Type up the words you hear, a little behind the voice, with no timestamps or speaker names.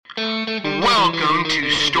Welcome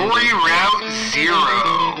to Story Route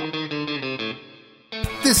Zero.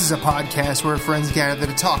 This is a podcast where friends gather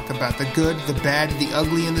to talk about the good, the bad, the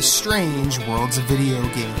ugly, and the strange worlds of video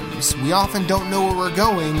games. We often don't know where we're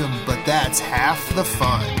going, but that's half the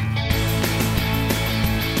fun.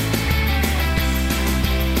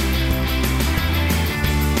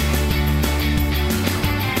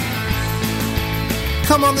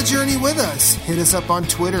 Come on the journey with us. Hit us up on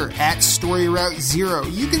Twitter at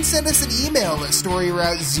StoryRoute0. You can send us an email at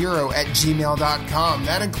StoryRoute0@gmail.com.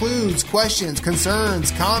 That includes questions,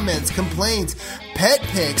 concerns, comments, complaints, pet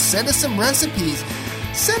pics. Send us some recipes.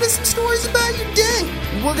 Send us some stories about your day.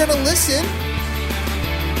 We're going to listen.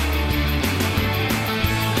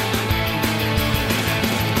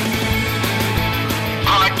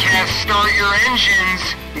 Podcast, start your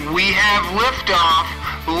engines. We have liftoff.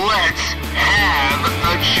 Let's have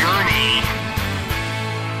a journey.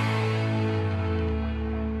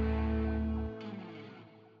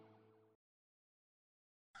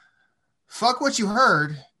 Fuck what you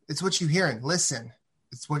heard. It's what you hearing. Listen.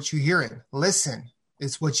 It's what you hearing. Listen.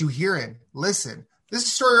 It's what you hearing. Listen. This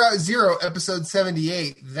is Story Route Zero, episode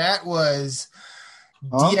 78. That was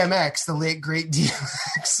DMX, the late great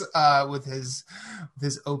DMX, with his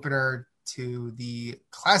opener to the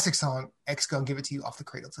classic song X Gon Give It To You off the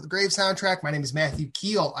Cradle to the Grave soundtrack. My name is Matthew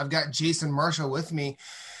Keel. I've got Jason Marshall with me.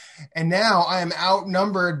 And now I am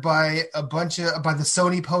outnumbered by the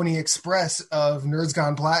Sony Pony Express of Nerds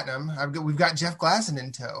Gone Platinum. We've got Jeff Glasson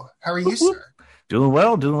in tow. How are you, sir? Doing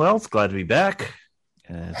well. It's glad to be back.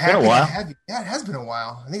 It's been a while. Yeah, it has been a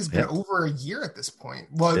while. I think it's been over a year at this point.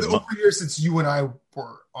 Well, over a year since you and I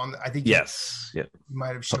were on. I think yes. You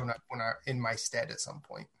might have shown up in my stead at some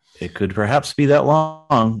point. It could perhaps be that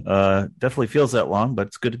long. Definitely feels that long, but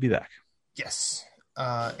it's good to be back. Yes.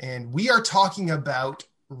 And we are talking about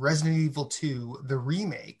Resident Evil 2, the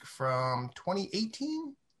remake from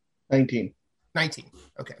 2018? 19.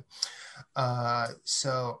 Okay.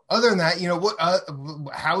 So other than that, what?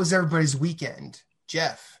 How was everybody's weekend?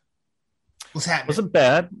 Jeff, what's happening?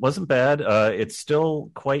 Wasn't bad. It's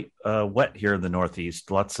still quite wet here in the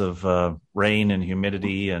Northeast. Lots of rain and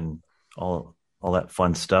humidity and all that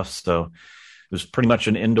fun stuff. So it was pretty much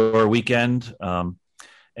an indoor weekend.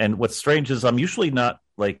 And what's strange is I'm usually not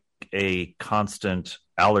like a constant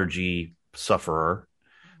allergy sufferer,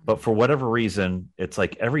 but for whatever reason, it's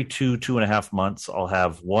like every 2.5 months, I'll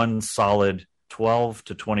have one solid 12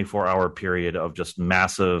 to 24 hour period of just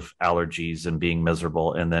massive allergies and being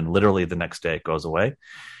miserable. And then literally the next day it goes away.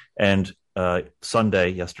 And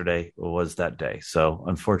yesterday was that day. So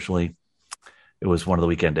unfortunately it was one of the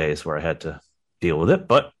weekend days where I had to deal with it,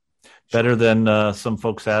 but better than some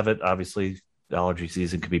folks have it. Obviously the allergy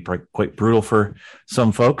season can be quite brutal for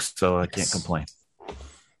some folks. So I can't complain.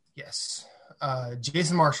 Yes.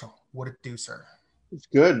 Jason Marshall, what it do, sir? It's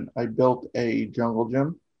good. I built a jungle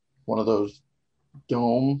gym, one of those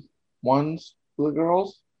dome ones for the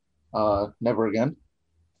girls. Never again.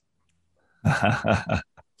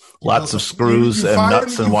 Lots of screws and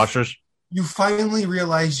nuts and washers. You finally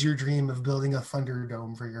realized your dream of building a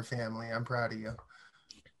Thunderdome for your family. I'm proud of you.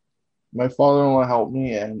 My father-in-law helped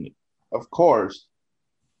me, and of course,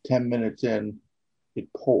 10 minutes in,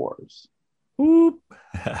 it pours. Whoop.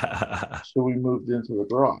 So we moved into the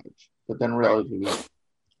garage, but then realized it was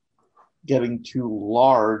getting too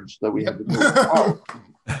large that we had to move out.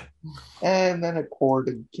 And then it poured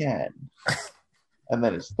again. And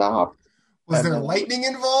then it stopped. Was there lightning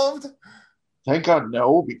involved? Thank God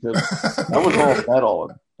no, because that was all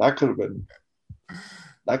metal. And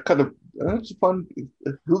that's fun.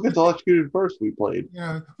 Who gets electrocuted first? We played.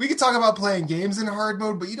 We could talk about playing games in hard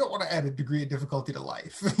mode, but you don't want to add a degree of difficulty to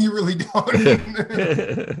life. You really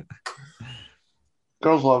don't.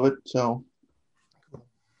 Girls love it, so.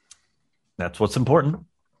 That's what's important.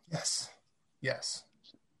 Yes.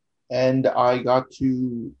 And I got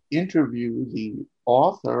to interview the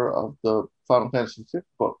author of the Final Fantasy VI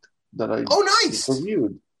book that I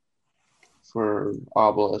reviewed for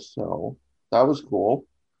Obelisk, so that was cool.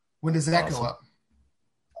 When does that go up?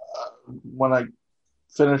 When I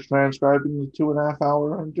finish transcribing the 2.5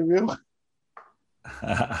 hour interview.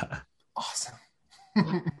 Awesome.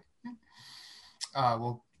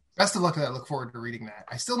 Well, best of luck with that. I look forward to reading that.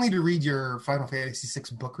 I still need to read your Final Fantasy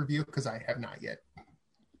VI book review because I have not yet.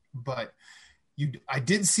 But I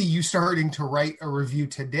did see you starting to write a review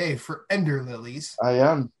today for Ender Lilies. I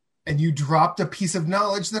am. And you dropped a piece of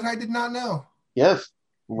knowledge that I did not know. Yes.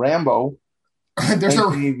 Rambo. There's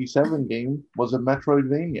 1987 game was a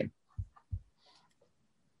Metroidvania.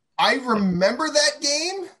 I remember that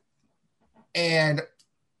game, and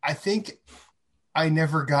I think I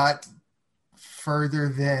never got further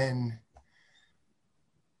than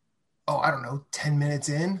I don't know, 10 minutes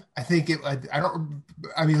in. I think it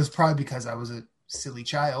was probably because I was a silly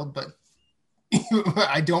child, but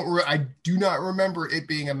I do not remember it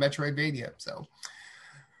being a Metroidvania. So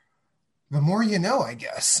the more you know, I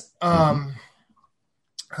guess.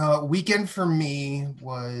 Weekend for me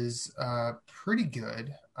was pretty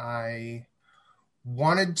good. I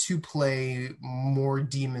wanted to play more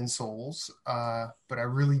Demon Souls, but I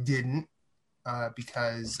really didn't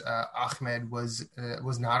because Ahmed was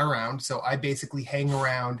not around. So I basically hang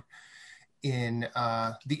around in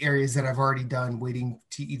the areas that I've already done, waiting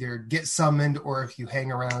to either get summoned, or if you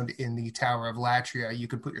hang around in the Tower of Latria, you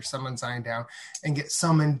can put your summon sign down and get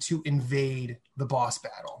summoned to invade the boss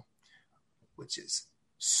battle, which is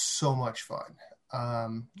so much fun.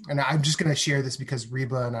 And I'm just going to share this because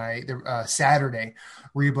Reba and I, Saturday,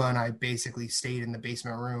 Reba and I basically stayed in the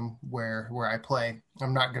basement room where I play.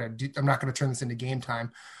 I'm not going to turn this into game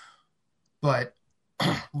time, but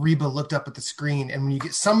Reba looked up at the screen, and when you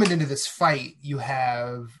get summoned into this fight, you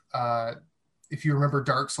have, if you remember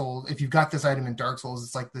Dark Souls, if you've got this item in Dark Souls,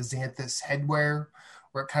 it's like the Xanthus headwear,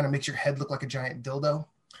 where it kind of makes your head look like a giant dildo.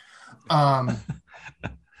 Well,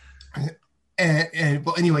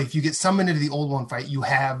 anyway, if you get summoned into the Old One fight, you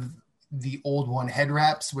have the Old One head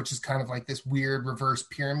wraps, which is kind of like this weird reverse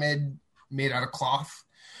pyramid made out of cloth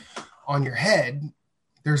on your head.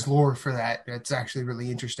 There's lore for that. It's actually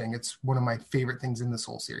really interesting. It's one of my favorite things in the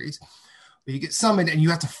Soul series. But you get summoned and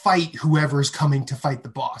you have to fight whoever's coming to fight the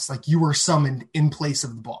boss. Like, you are summoned in place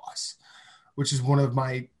of the boss, which is one of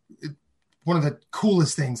the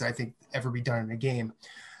coolest things I think ever be done in a game.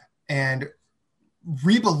 And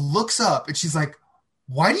Reba looks up and she's like,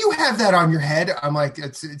 "Why do you have that on your head?" I'm like,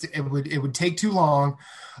 it would take too long,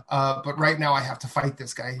 but right now I have to fight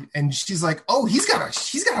this guy. And she's like, "Oh, he's got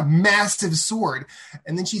a massive sword."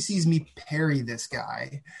 And then she sees me parry this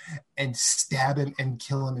guy and stab him and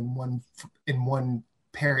kill him in one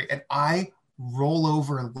parry, and I roll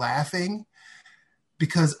over laughing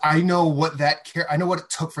because I know what it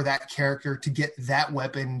took for that character to get that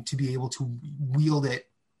weapon, to be able to wield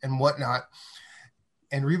it and whatnot.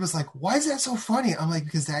 And Reba's like, "Why is that so funny?" I'm like,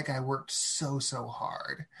 "Because that guy worked so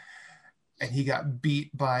hard. And he got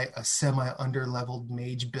beat by a semi-underleveled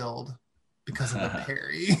mage build because of the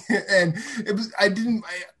parry." And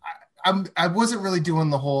I wasn't really doing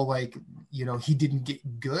the whole, like, he didn't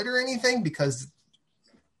get good or anything, because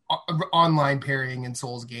online parrying in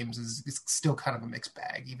Souls games is still kind of a mixed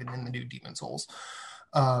bag, even in the new Demon Souls.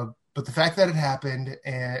 But the fact that it happened,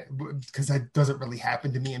 and because that doesn't really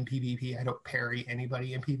happen to me in PvP, I don't parry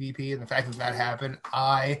anybody in PvP, and the fact that happened,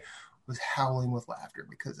 I was howling with laughter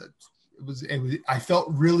because it was. I felt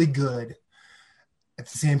really good, at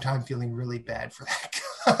the same time feeling really bad for that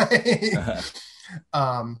guy.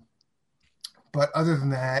 But other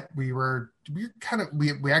than that, we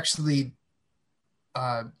actually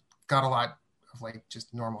got a lot of, like,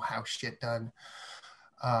 just normal house shit done.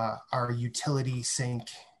 Our utility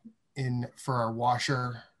sink for our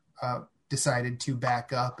washer decided to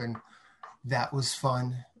back up, and that was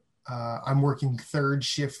fun. I'm working third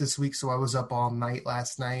shift this week, so I was up all night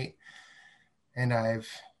last night, and I've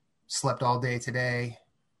slept all day today.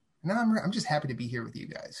 And I'm just happy to be here with you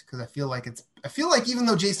guys, because I feel like even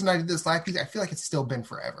though Jason and I did this last week, I feel like it's still been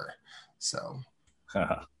forever. So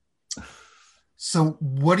so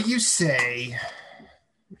what do you say?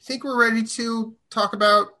 I think we're ready to talk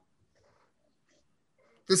about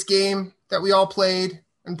this game that we all played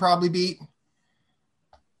and probably beat.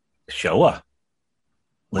 Sure.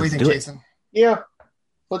 What do you think, Jason? Yeah,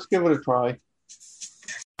 let's give it a try.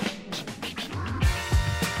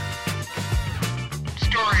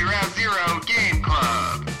 Story Route Zero Game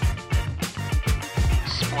Club.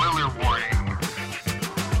 Spoiler warning.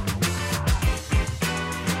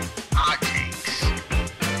 Hot takes.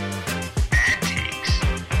 Bad takes.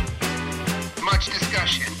 Much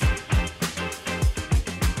discussion.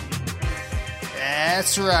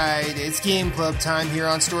 That's right. It's Game Club time here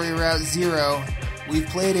on Story Route Zero. We've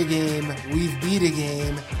played a game. We've beat a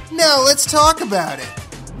game. Now let's talk about it.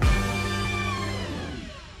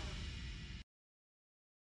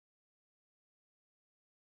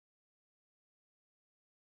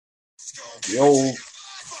 Yo.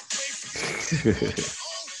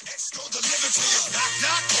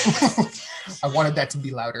 I wanted that to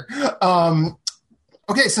be louder.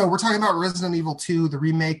 Okay, so we're talking about Resident Evil 2, the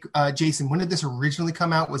remake. Jason, when did this originally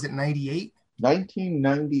come out? Was it 98?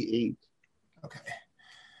 1998. Okay.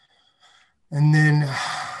 And then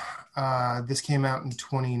this came out in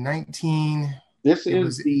 2019. This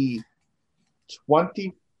is the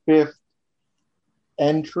 25th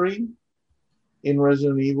entry in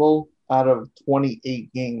Resident Evil out of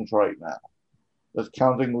 28 games right now. That's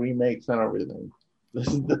counting remakes and everything. This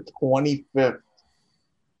is the 25th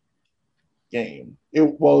game. It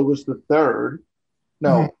was the third.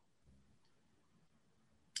 No.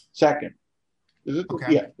 Second. Is it?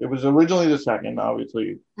 Okay. Yeah, it was originally the second,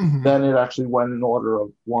 obviously. Mhm. Then it actually went in order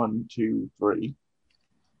of 1, 2, 3.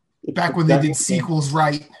 It's Back the when they second did sequels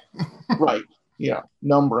right. right. Yeah,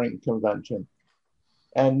 numbering convention.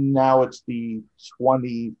 And now it's the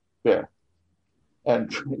 25th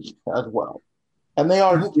entry as well. And they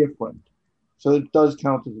are different. So it does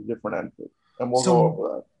count as a different entry. And we'll go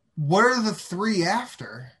over that. What are the three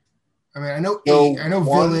after? I mean, I know So 8. I know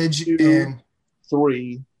 1, Village 2, and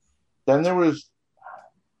 3. Then there was,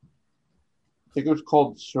 I think it was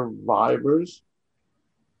called Survivors.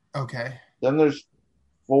 okay. Then there's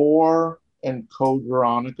 4 and Code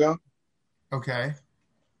Veronica. Okay.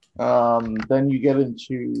 Then you get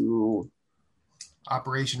into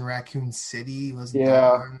Operation Raccoon City was that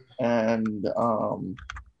Yeah. one? and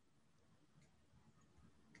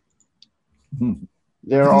Hmm.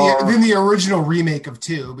 Then the original remake of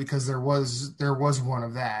 2, because there was one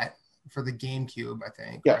of that for the GameCube, I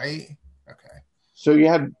think. Yeah. Right. Okay. So you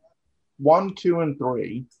had 1, 2, and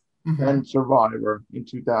 3, Mhm. then Survivor in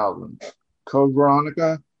 2000. Code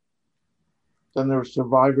Veronica. Then there was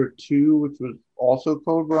Survivor 2, which was also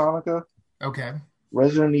Code Veronica. Okay.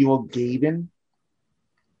 Resident Evil Gaiden.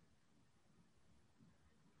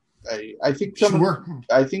 I think some Sure.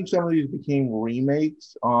 I think some of these became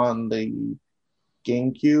remakes on the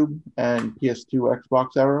GameCube and PS2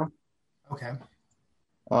 Xbox era. Okay.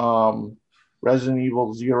 Resident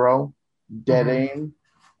Evil 0, Dead Mhm. Aim,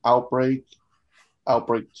 Outbreak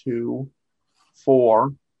 2,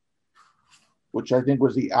 4, which I think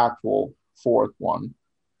was the actual fourth one.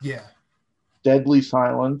 Yeah. Deadly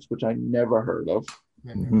Silence, which I never heard of.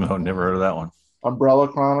 No, never heard of that one. Umbrella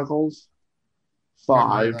Chronicles, Never heard of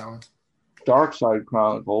 5, that one. Dark Side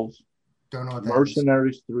Chronicles, Don't know what that is.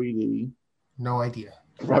 Mercenaries 3D, No idea.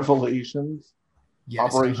 Revelations, Yes,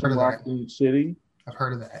 I've heard Operation of that. Raccoon City, I've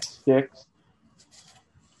heard of that. 6,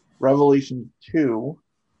 Revelations 2,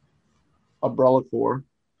 Umbrella Corps,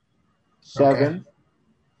 7,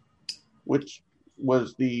 which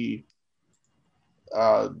was the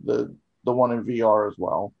one in VR as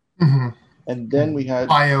well. hmm And then we had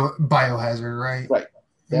Biohazard, right? Right.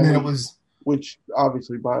 And then we- it was which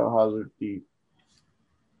obviously Biohazard, the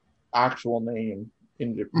actual name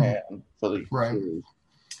in Japan for the Right. series.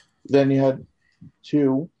 Then you had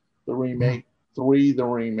 2, the remake, 3, the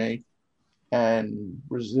remake, and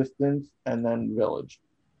Resistance, and then Village.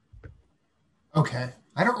 okay.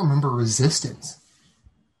 I don't remember Resistance.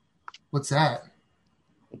 What's that?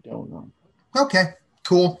 I don't know. Okay,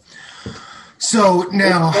 cool. So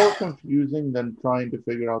now, It's more confusing than trying to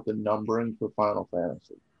figure out the numbering for Final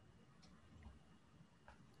Fantasy.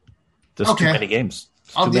 There's Okay. too many games.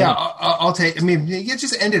 It's too many. I'll take. I mean, it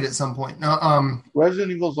just ended at some point. No,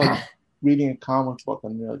 Resident Evil's like reading a comic book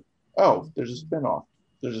and you're like, oh, there's a spin-off.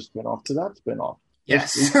 There's a spin-off to that spin-off.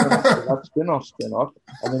 yes. There's a spin-off to that spin-off.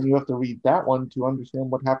 And then you have to read that one to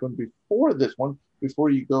understand what happened before this one, before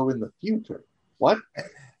you go in the future. What?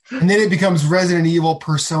 And then it becomes Resident Evil,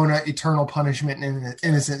 Persona, Eternal Punishment, and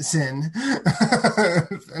Innocent Sin.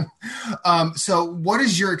 So what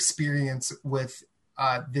is your experience with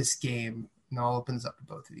this game? And I'll open this up to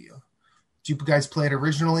both of you. Did you guys play it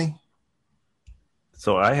originally?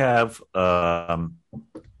 So I have, I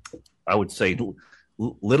would say,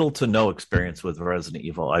 little to no experience with Resident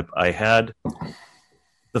Evil. I had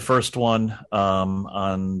the first one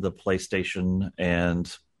on the PlayStation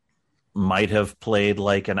and might have played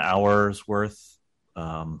like an hour's worth.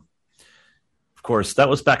 Of course, that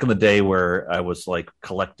was back in the day where I was like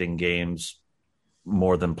collecting games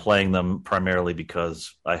more than playing them, primarily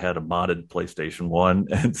because I had a modded PlayStation 1.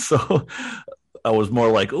 And so I was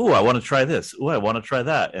more like, ooh, I want to try this. Ooh, I want to try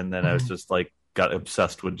that. And then I was just like, got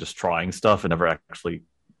obsessed with just trying stuff and never actually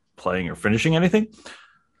playing or finishing anything.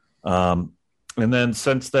 And then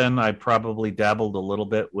since then, I probably dabbled a little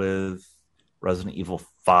bit with Resident Evil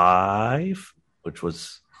 5, which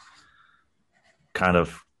was kind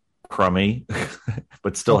of crummy,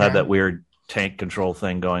 but still had that weird tank control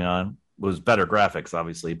thing going on. It was better graphics,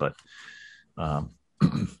 obviously, but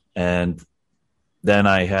and then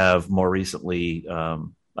I have more recently,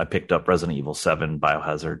 I picked up Resident Evil 7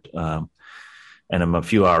 Biohazard, and I'm a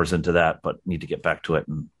few hours into that, but need to get back to it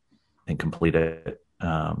and complete it.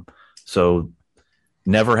 So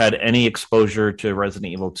never had any exposure to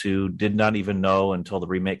Resident Evil 2, did not even know until the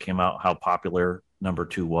remake came out how popular number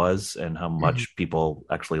 2 was and how much people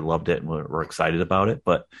actually loved it and were excited about it.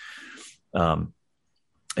 But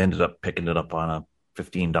ended up picking it up on a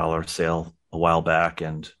 $15 sale a while back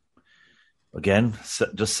and again,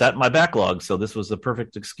 just sat in my backlog. So this was the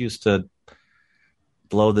perfect excuse to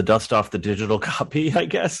blow the dust off the digital copy, I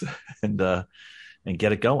guess, and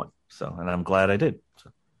get it going. So, and I'm glad I did.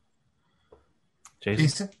 So,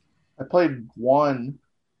 Jason? I played one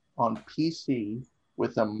on PC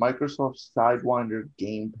with a Microsoft Sidewinder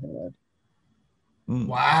gamepad.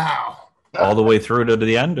 Wow. All the way through to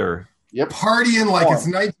the end, or? Yep. Partying like it's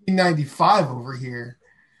 1995 over here.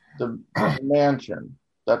 The Mansion.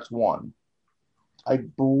 That's one. I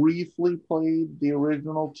briefly played the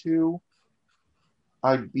original 2.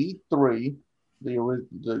 I beat 3,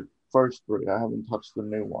 the first 3. I haven't touched the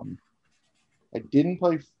new one. I didn't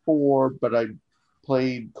play 4, but I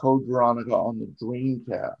played Code Veronica on the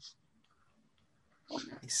Dreamcast.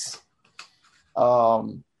 Nice.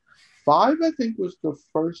 5, I think, was the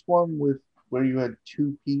first one where you had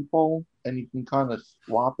 2 people and you can kind of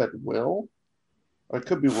swap at will. I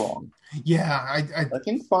could be wrong. Yeah, I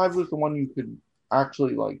think 5 was the one you could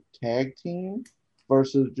actually like tag team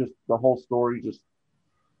versus just the whole story just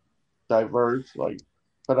diverged. Like,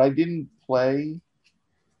 but I didn't play.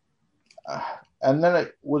 And then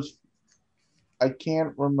I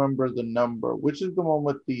can't remember the number. Which is the one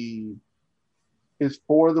with is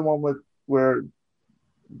 4 the one where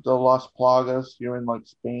the Las Plagas, you're in like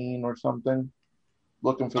Spain or something,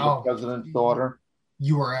 looking for the president's daughter?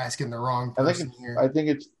 You are asking the wrong person here. I think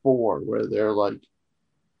it's 4 where they're like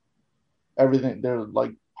everything. They're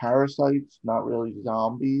like parasites, not really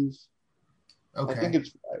zombies. Okay. I think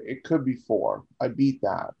it could be 4. I beat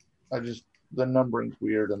that. The numbering's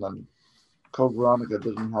weird, and then Code Veronica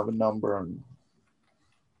doesn't have a number, and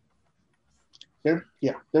their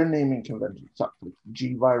naming convention sucks. Like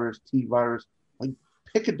G virus, T virus. Like,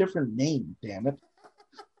 pick a different name, damn it.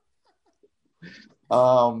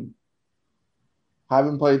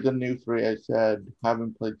 Haven't played the new 3, I said.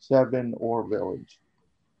 Haven't played 7 or Village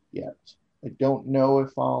yet. I don't know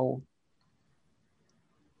if I'll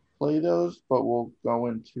play those, but we'll go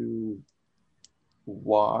into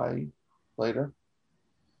why later.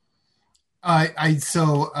 I'm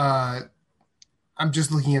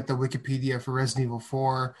just looking at the Wikipedia for Resident Evil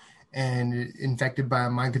 4 and infected by a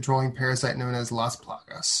mind-controlling parasite known as Las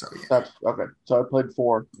Plagas. So yeah. That's okay. So I played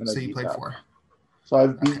 4. So you played 4. So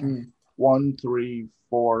I've beaten 1, 3,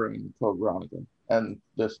 4, and Code Veronica, and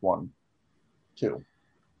this one, 2,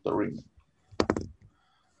 the remake.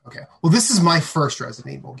 Okay. Well, this is my first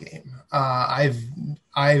Resident Evil game.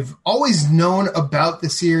 I've always known about the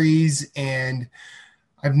series, and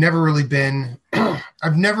I've never really been. There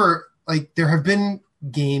have been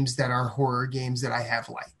games that are horror games that I have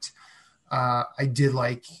liked. I did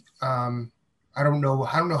like. I don't know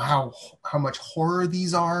how much horror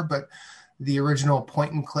these are, but the original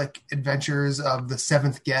point and click adventures of The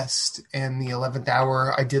Seventh Guest and The 11th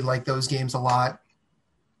Hour, I did like those games a lot.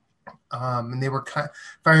 And they were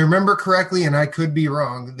if I remember correctly, and I could be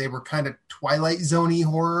wrong, they were kind of Twilight Zone-y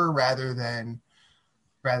horror rather than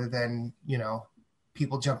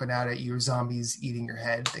people jumping out at you or zombies eating your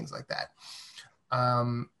head, things like that.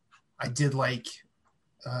 I did like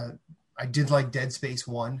Dead Space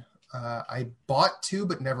 1. I bought 2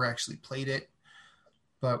 but never actually played it.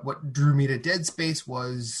 But what drew me to Dead Space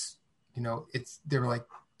was, they were like,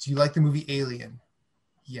 do you like the movie Alien?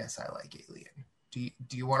 Yes, I like Alien. Do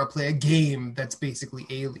you want to play a game that's basically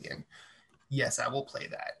Alien? Yes, I will play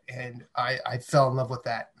that. And I fell in love with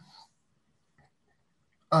that.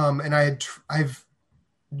 And I've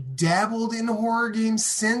dabbled in horror games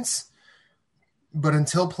since, but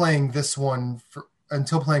until playing Resident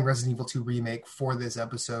Evil 2 Remake for this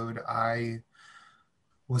episode, I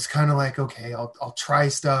was kind of like, okay, I'll try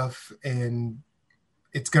stuff, and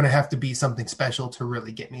it's going to have to be something special to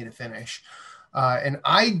really get me to finish.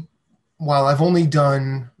 While I've only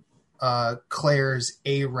done Claire's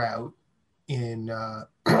A route in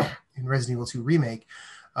Resident Evil 2 Remake,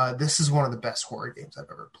 this is one of the best horror games I've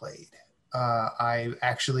ever played. I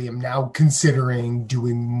actually am now considering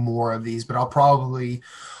doing more of these, but I'll probably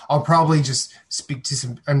just speak to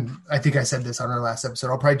some, and I think I said this on our last episode,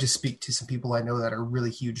 I'll probably just speak to some people I know that are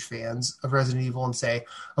really huge fans of Resident Evil and say,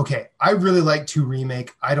 okay, I really like 2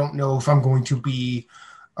 Remake. I don't know if I'm going to be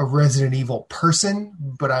a Resident Evil person,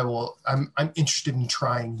 but I'm interested in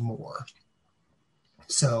trying more.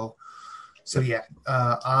 So yeah,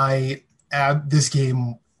 this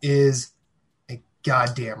game is a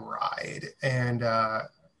goddamn ride, and I'm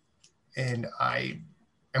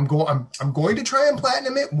going to try and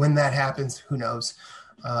platinum it. When that happens, who knows?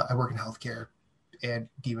 I work in healthcare, and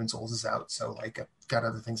Demon's Souls is out, so I've got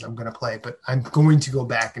other things I'm going to play. But I'm going to go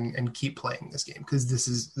back and keep playing this game because this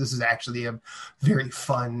is actually a very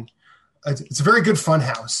fun. It's a very good fun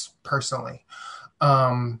house, personally.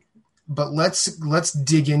 but let's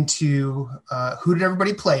dig into who did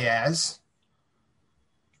everybody play as?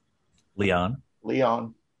 Leon.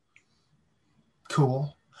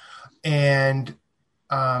 Cool. And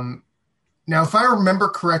now, if I remember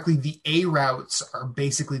correctly, the A routes are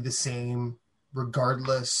basically the same,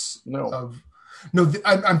 regardless of. No,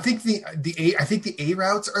 I think the A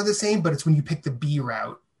routes are the same, but it's when you pick the B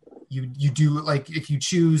route, you do, like, if you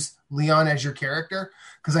choose Leon as your character.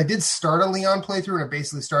 Because I did start a Leon playthrough, and it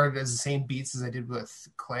basically started as the same beats as I did with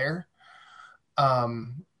Claire.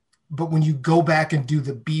 But when you go back and do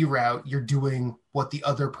the B route, you're doing what the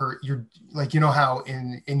other you're like, how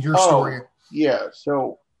in your story. Yeah.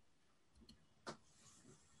 So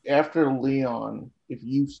after Leon, if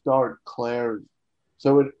you start Claire,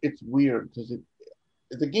 so it's weird because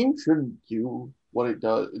the game shouldn't do what it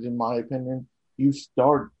does, in my opinion. You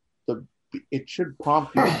start it should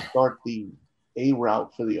prompt you to start the A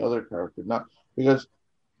route for the other character, not because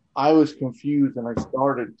I was confused and I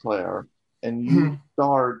started Claire, and you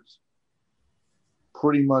start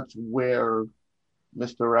pretty much where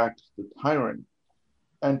Mr. X, the Tyrant,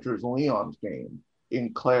 enters Leon's game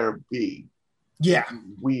in Claire B. Yeah.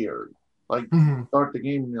 Weird. Like, start the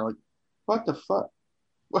game and you're like, what the fuck?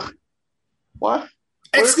 What?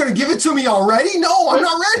 X is going to give it to me already? No, I'm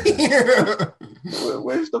not ready.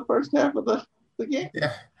 Where's the first half of the game?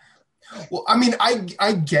 Yeah. Well, I mean,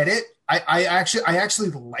 I get it. I actually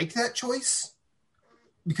like that choice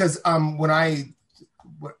because when I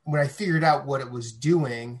figured out what it was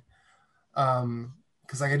doing,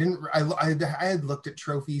 because like I had looked at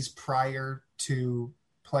trophies prior to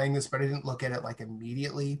playing this, but I didn't look at it like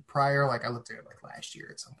immediately prior. Like I looked at it like last year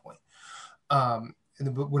at some point.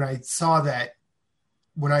 But when I saw that,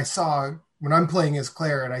 when I'm playing as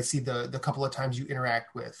Claire and I see the couple of times you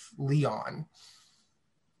interact with Leon,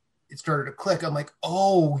 it started to click. I'm like,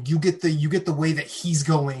 oh, you get the way that he's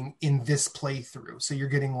going in this playthrough. So you're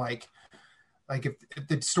getting like if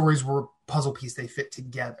the stories were a puzzle piece, they fit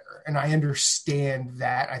together. And I understand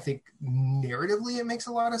that. I think narratively it makes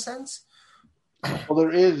a lot of sense. Well,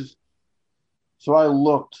 there is. So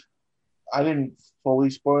I didn't fully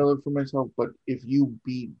spoil it for myself, but if you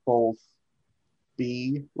beat both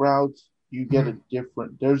B routes, you get a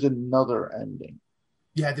there's another ending.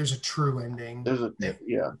 Yeah, there's a true ending. There's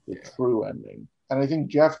true ending. And I think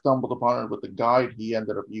Jeff stumbled upon it with the guide he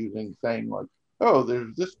ended up using, saying like, oh,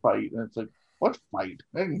 there's this fight. And it's like, what fight?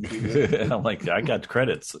 I didn't do this. I'm like, I got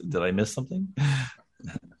credits. Did I miss something?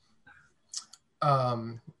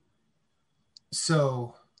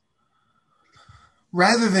 So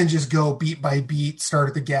rather than just go beat by beat, start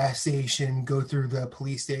at the gas station, go through the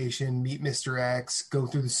police station, meet Mr. X, go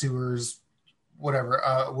through the sewers, whatever.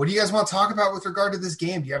 What do you guys want to talk about with regard to this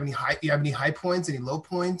game? Do you have any high points, any low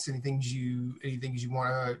points, anything you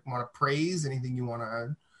want to praise, anything you want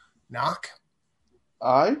to knock?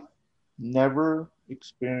 I never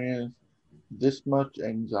experienced this much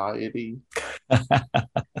anxiety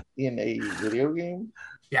in a video game.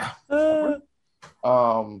 Yeah.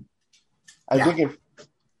 I think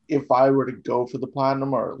if I were to go for the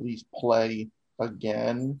platinum or at least play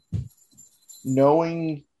again,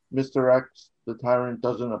 knowing Mr. X, the Tyrant,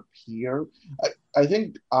 doesn't appear, I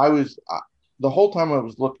think I was the whole time I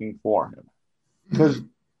was looking for him because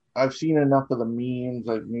I've seen enough of the memes,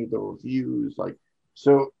 I've made the reviews,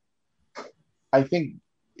 so I think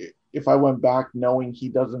if I went back knowing he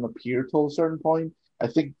doesn't appear till a certain point, I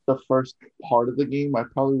think the first part of the game I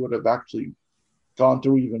probably would have actually gone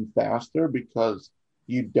through even faster because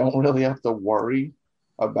you don't really have to worry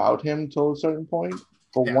about him till a certain point.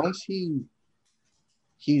 But once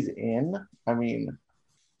he's in, I mean,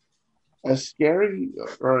 as scary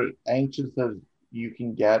or anxious as you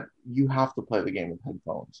can get, you have to play the game with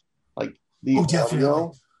headphones. Like the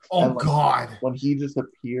audio. Oh, God. When he just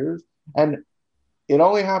appears. And it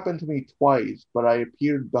only happened to me twice, but I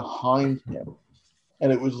appeared behind him.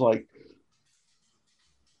 And it was like,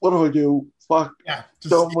 what do I do? Fuck. Yeah,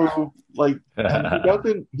 don't move.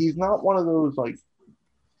 And he's not one of those, like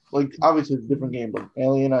obviously it's a different game, but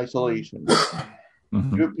Alien Isolation.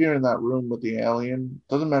 You appear in that room with the alien,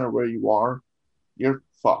 doesn't matter where you are, you're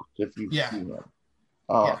fucked if you see him.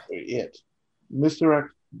 Mr.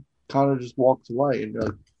 X kind of just walks away and you're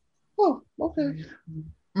like, oh, okay.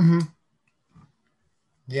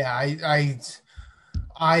 Yeah,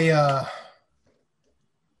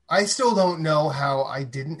 I still don't know how I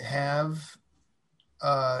didn't have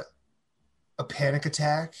a panic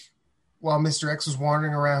attack while Mr. X was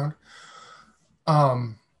wandering around.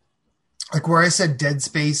 Like where I said Dead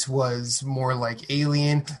Space was more like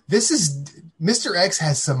Alien. This is Mr. X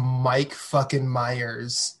has some Mike fucking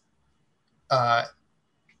Myers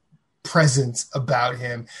presence about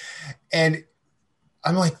him. And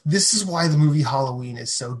I'm like, this is why the movie Halloween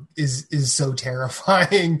is so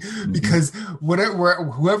terrifying, because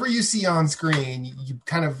whoever you see on screen, you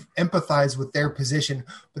kind of empathize with their position,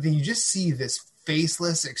 but then you just see this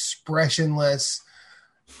faceless, expressionless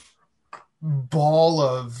ball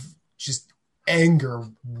of just anger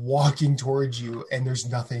walking towards you, and there's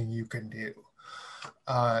nothing you can do.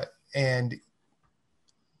 And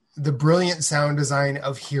the brilliant sound design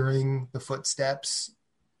of hearing the footsteps,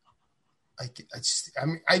 I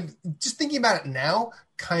just thinking about it now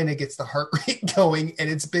kind of gets the heart rate going, and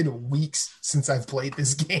it's been weeks since I've played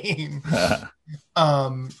this game.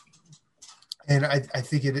 And I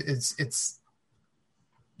think it's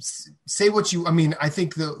say what you, I mean, I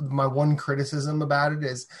think my one criticism about it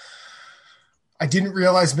is I didn't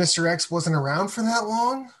realize Mr. X wasn't around for that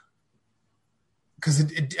long. Because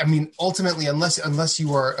I mean, ultimately, unless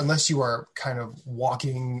you are kind of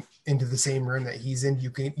walking into the same room that he's in,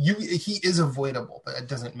 he is avoidable, but it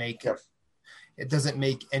doesn't make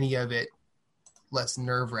any of it less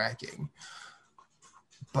nerve-wracking.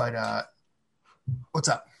 But what's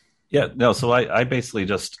up? Yeah, no. So I basically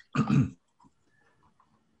just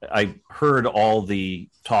I heard all the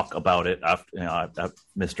talk about it after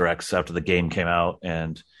Mr. X after the game came out,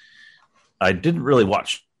 and I didn't really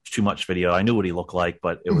watch too much video. I knew what he looked like,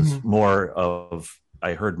 but it was more of,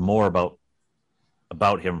 I heard more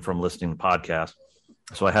about him from listening to podcasts.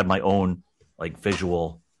 So I had my own like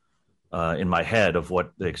visual in my head of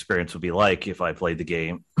what the experience would be like if I played the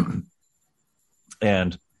game.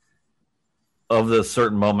 And of the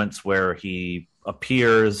certain moments where he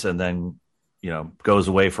appears and then, goes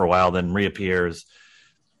away for a while, then reappears,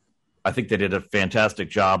 I think they did a fantastic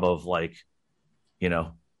job of like,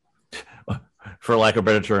 for lack of a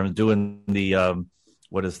better term, doing the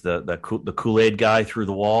what is the Kool-Aid guy through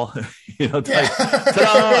the wall, ta-da,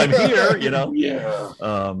 I'm here,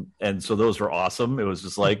 Yeah. And so those were awesome. It was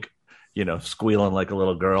just like, squealing like a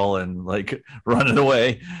little girl and like running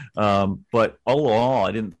away. But all in all,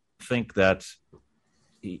 I didn't think that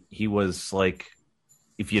he was like,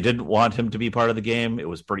 if you didn't want him to be part of the game, it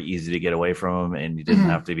was pretty easy to get away from him, and you didn't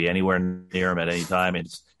have to be anywhere near him at any time.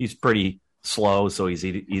 He's pretty slow, so he's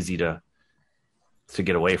easy to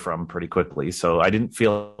get away from pretty quickly. So I didn't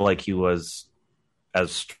feel like he was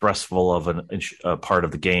as stressful of a part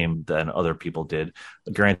of the game than other people did.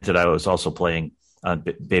 Granted, I was also playing on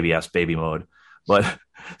baby-ass baby mode, but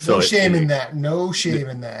so no shame in that. No shame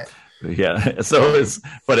in that. Yeah. So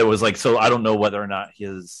it was like, so I don't know whether or not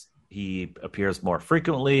he appears more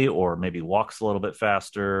frequently, or maybe walks a little bit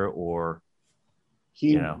faster, or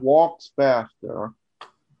he walks faster.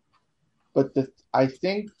 But I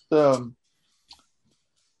think the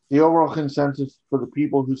overall consensus for the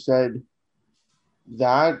people who said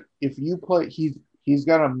that if you play, he's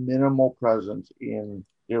got a minimal presence in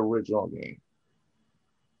the original game.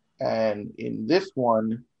 And in this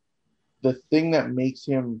one, the thing that makes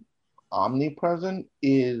him omnipresent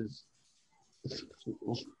is,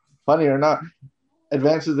 funny or not,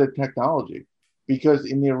 advances in technology. Because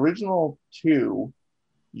in the original 2,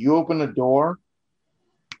 you open a door,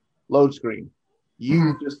 load screen.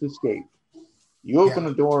 You just escape. You open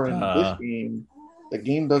a door in this game, the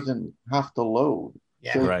game doesn't have to load.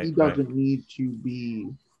 Yeah, so he doesn't need to be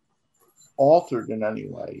altered in any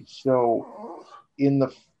way. So in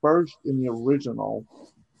the original,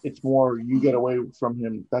 it's more you get away from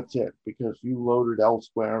him, that's it, because you loaded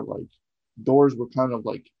elsewhere. Like, doors were kind of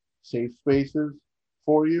like safe spaces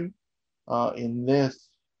for you. In this,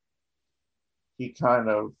 he kind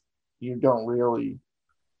of, you don't really,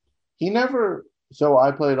 he never, so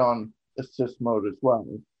I played on assist mode as well,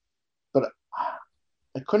 but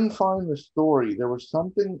I couldn't find the story. There was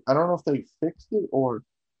something, I don't know if they fixed it, or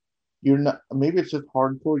you're not, maybe it's just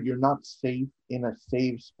hardcore, you're not safe in a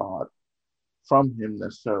save spot from him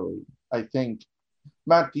necessarily. I think,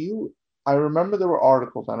 Matt, I remember there were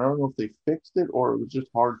articles, I don't know if they fixed it or it was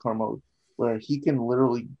just hardcore mode, where he can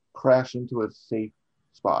literally crash into a safe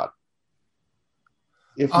spot.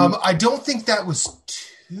 I don't think that was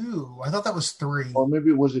 2. I thought that was 3. Or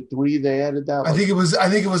maybe was it 3 they added that? I think it was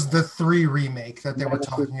the 3 remake that they were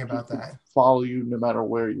talking about that. Follow you no matter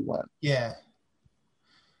where you went. Yeah.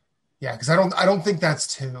 Yeah, because I don't think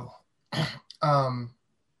that's 2. I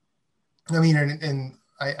mean, and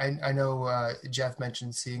I know Jeff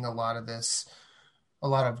mentioned seeing a lot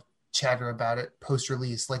of chatter about it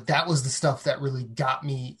post-release. Like, that was the stuff that really got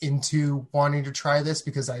me into wanting to try this,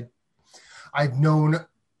 because I'd known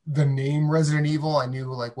the name Resident Evil. I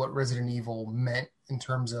knew like what Resident Evil meant in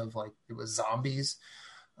terms of like it was zombies,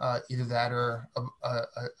 either that or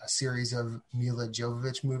a series of Mila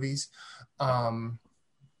Jovovich movies.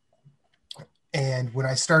 And when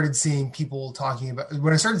I started seeing people talking about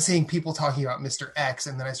Mr. X,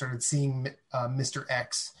 and then I started seeing Mr.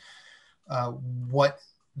 X, what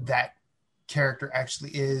that character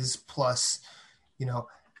actually is, plus,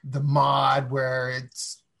 the mod where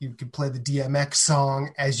you could play the DMX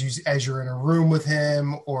song as you're in a room with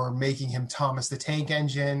him, or making him Thomas the Tank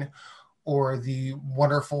Engine, or the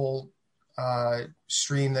wonderful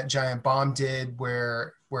stream that Giant Bomb did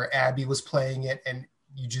where Abby was playing it, and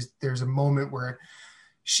there's a moment where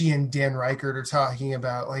she and Dan Reichert are talking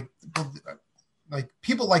about like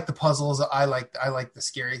people like the puzzles. I like the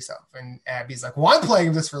scary stuff. And Abby's like, well, I'm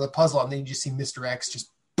playing this for the puzzle. And then you just see Mr. X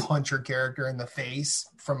just punch her character in the face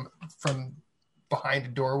from behind a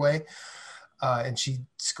doorway. And she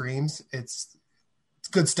screams. It's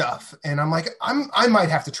good stuff. And I'm like, I might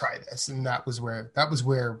have to try this. And that was where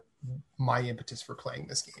my impetus for playing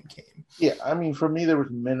this game came. Yeah. I mean, for me, there was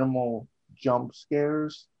minimal jump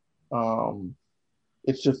scares.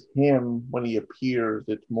 It's just him when he appears.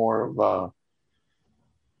 It's more of a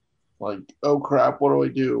like, oh crap, what do I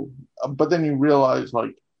do? But then you realize,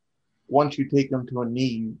 like, once you take him to a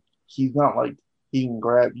knee, he's not like he can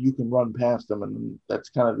grab. You can run past him, and that's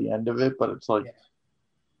kind of the end of it. But it's like,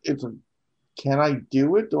 can I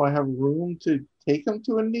do it? Do I have room to take him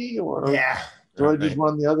to a knee, or do I just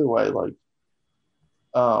run the other way? Like,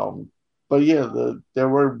 but yeah, there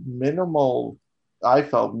were minimal. I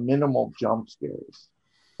felt minimal jump scares.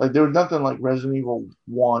 Like, there was nothing like Resident Evil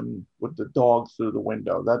 1 with the dogs through the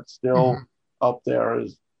window. That's still up there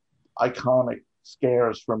as iconic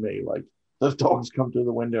scares for me. Like, those dogs come through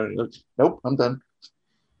the window and you're like, nope, I'm done.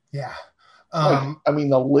 Yeah. I mean,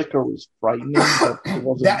 the liquor was frightening. But it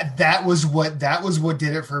wasn't... that was what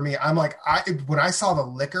did it for me. I'm like, when I saw the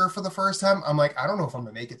liquor for the first time, I'm like, I don't know if I'm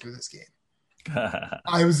gonna make it through this game.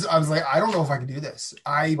 I was like, I don't know if I can do this.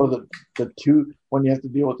 The two, when you have to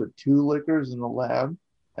deal with the two liquors in the lab,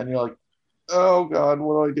 and you're like, oh God,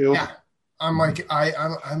 what do I do? Yeah. I'm like,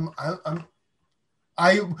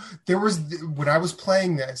 there was, when I was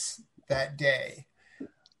playing this that day,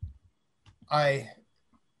 I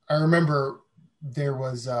remember we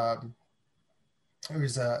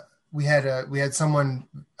had someone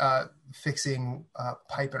fixing a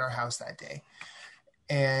pipe in our house that day,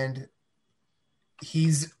 and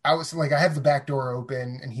I was like, I have the back door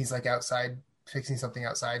open, and he's like outside fixing something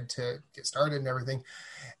outside to get started and everything.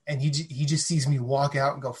 And he just sees me walk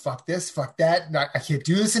out and go, fuck this, fuck that. I can't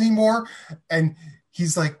do this anymore. And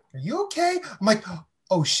he's like, are you okay? I'm like,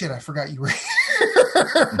 oh shit, I forgot you were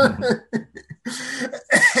here.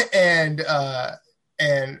 and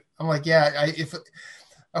I'm like, yeah,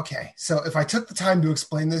 okay. So if I took the time to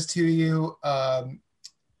explain this to you, I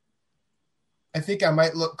think I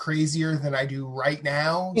might look crazier than I do right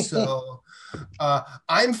now. So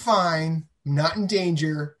I'm fine. I'm not in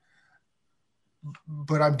danger,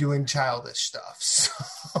 but I'm doing childish stuff.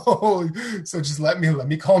 So just let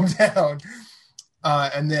me calm down.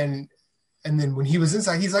 And then when he was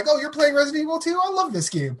inside, he's like, oh, you're playing Resident Evil 2? I love this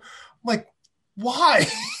game. I'm like, why?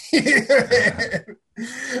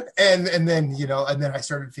 and then I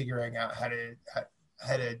started figuring out how to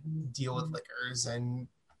deal with liquors and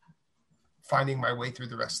finding my way through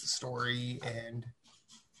the rest of the story. And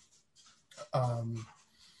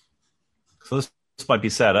so this might be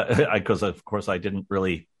sad because of course I didn't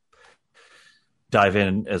really dive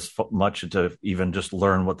in as much to even just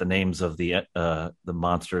learn what the names of the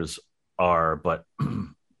monsters are. But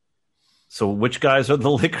so which guys are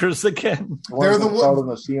the lickers again? They're the ones on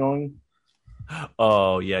the ceiling.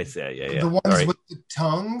 Oh yeah, yeah. The ones with the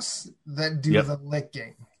tongues that do the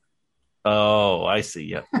licking. Oh, I see.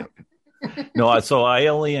 Yep. No, so I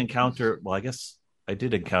only encounter. Well, I guess I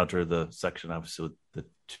did encounter the section obviously with the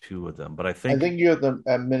two of them, but I think you have them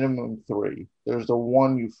at minimum 3. There's the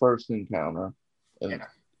one you first encounter, and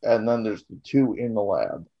then there's the 2 in the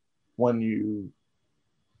lab when you.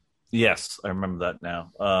 Yes, I remember that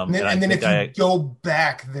now. And then if you go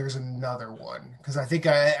back, there's another one because I think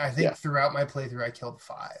throughout my playthrough I killed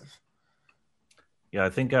 5. Yeah, I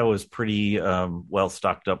think I was pretty well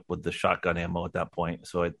stocked up with the shotgun ammo at that point,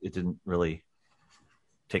 so it didn't really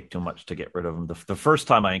take too much to get rid of them. The first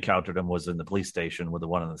time I encountered him was in the police station with the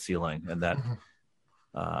one on the ceiling, and that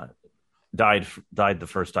died the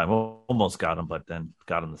first time. Almost got him, but then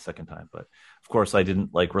got him the second time. But of course, I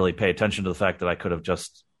didn't really pay attention to the fact that I could have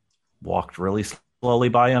just walked really slowly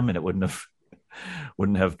by him, and it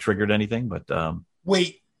wouldn't have triggered anything. But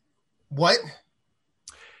wait, what?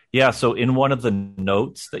 Yeah, so in one of the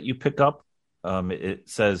notes that you pick up, it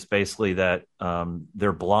says basically that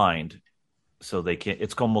they're blind, so they can't.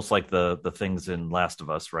 It's almost like the things in Last of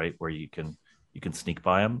Us, right, where you can sneak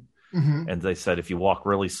by them. Mhm. And they said if you walk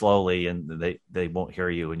really slowly, and they won't hear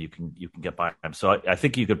you, and you can get by him. So I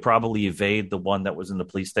think you could probably evade the one that was in the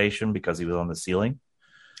police station because he was on the ceiling.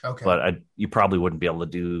 Okay. But you probably wouldn't be able to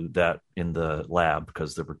do that in the lab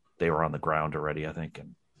because they were on the ground already, I think.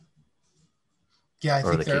 And yeah, I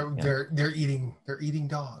or think the they're eating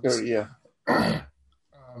dogs. Yeah.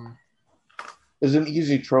 Um, There's an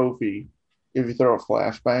easy trophy if you throw a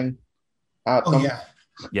flashbang at oh them. yeah,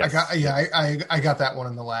 yes, I got that one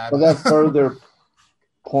in the lab. But that further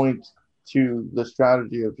points to the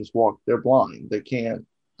strategy of just walk. They're blind. They can't.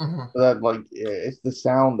 Mhm. That like it's the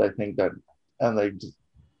sound I think that, and they just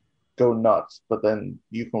go nuts. But then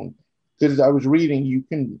you can, because I was reading, you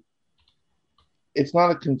can. It's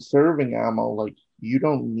not a conserving ammo. Like you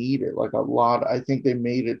don't need it. Like a lot. I think they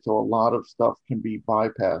made it so a lot of stuff can be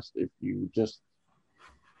bypassed if you just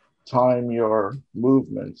time your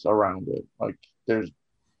movements around it. Like there's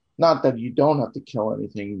not that you don't have to kill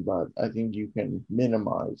anything, but I think you can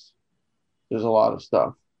minimize. There's a lot of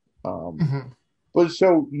stuff. Mhm. But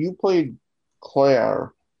so you played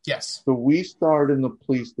Claire. Yes. So we start in the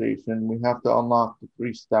police station. We have to unlock the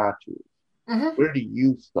 3 statues. Mhm. Where do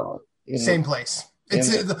you start? Same place.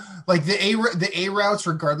 It's like the A routes,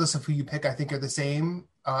 regardless of who you pick, I think are the same.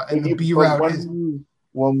 And the B route is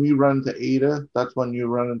when we run to Ada. That's when you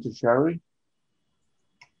run into Sherry.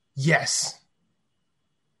 yes.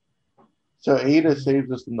 So Ada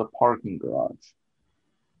saves us in the parking garage.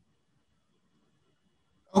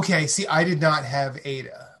 Okay. See, I did not have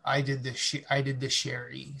Ada. I did the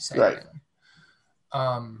Sherry segment.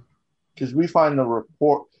 Right. Because we find the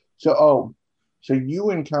report. So you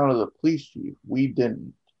encounter the police chief. We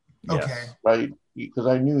didn't. Yes. Okay. Right? Because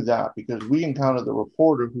I knew that because we encountered the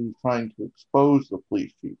reporter who's trying to expose the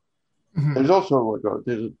police chief. Mhm. There's also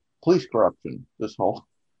there's a police corruption.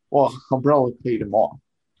 Umbrella paid him off,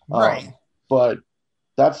 Right. but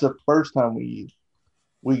that's the first time we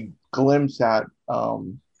glimpse at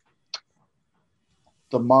the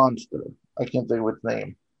monster. I can't think of its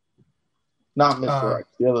name. Not Mr. X.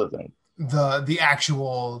 The other thing. The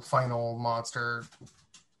actual final monster.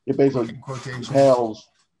 It basically in quotation. impales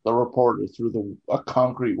the reporter through a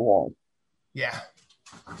concrete wall. Yeah.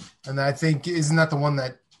 And I think isn't that the one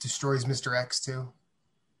that destroys Mr. X too?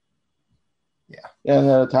 Yeah. And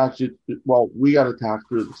then attacks you. Well, we got attacked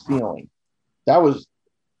through the ceiling. That was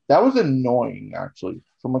annoying, actually,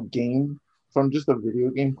 from just a video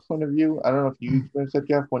game point of view. I don't know if you experienced that,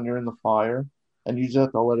 Jeff, when you're in the fire and you just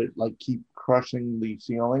have to let it keep crushing the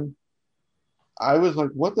ceiling. I was like,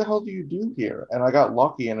 what the hell do you do here? And I got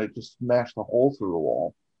lucky and it just smashed a hole through the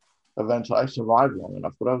wall. Eventually, I survived long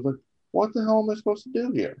enough, but I was like, what the hell am I supposed to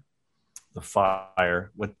do here? The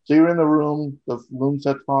fire. So you're in the room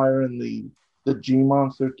set fire, and the G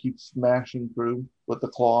monster keeps smashing through with the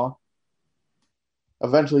claw.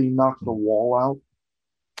 Eventually, he knocks the wall out.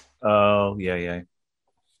 Oh, yeah.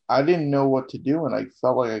 I didn't know what to do, and I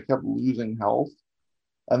felt like I kept losing health.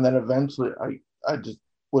 And then eventually, I just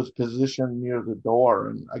was positioned near the door,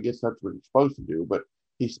 and I guess that's what you're supposed to do, but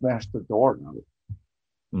he smashed the door out.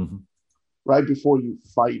 Mm-hmm. Right before you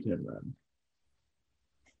fight him, then.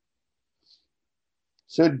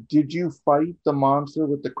 So did you fight the monster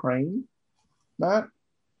with the crane, Matt?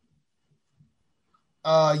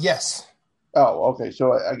 Yes. Oh, okay.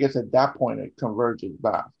 So I guess at that point it converges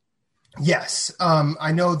back. Yes.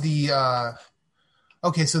 I know the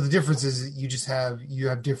okay, so the difference is you have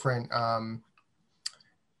different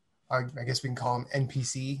I guess we can call them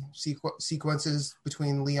NPC sequences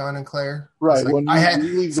between Leon and Claire. Right. Like when we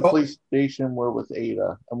leave the police station, we're with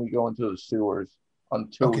Ada, and we go into the sewers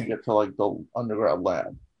until we get to the underground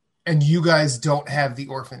lab. And you guys don't have the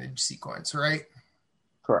orphanage sequence, right?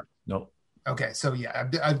 Correct. Nope. Okay, so yeah,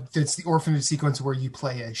 it's the orphanage sequence where you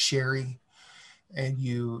play as Sherry, and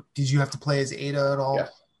did you have to play as Ada at all?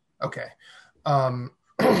 Yes. Okay.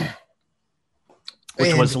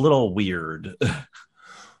 Which was a little weird.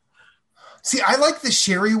 See, I like the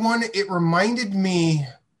Sherry one. It reminded me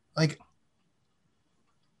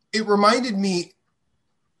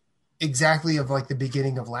exactly of the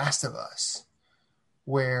beginning of Last of Us,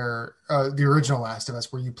 where the original Last of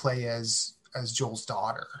Us, where you play as Joel's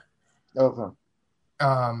daughter. Okay.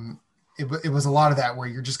 It was a lot of that where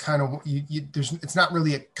you're just kind of it's not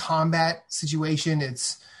really a combat situation.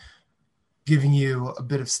 It's giving you a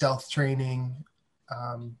bit of stealth training,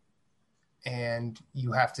 and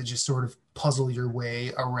you have to just sort of puzzle your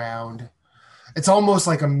way around. It's almost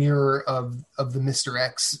like a mirror of the Mr.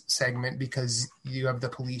 X segment because you have the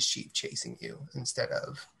police chief chasing you instead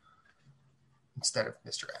of Mr.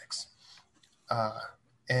 X.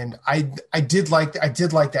 And I did like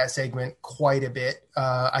that segment quite a bit.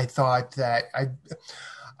 I thought that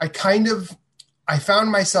I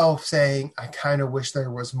found myself saying, I kind of wish there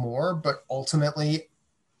was more, but ultimately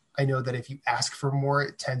I know that if you ask for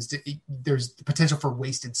more, there's the potential for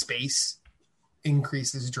wasted space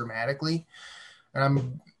increases dramatically.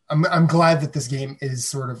 And I'm glad that this game is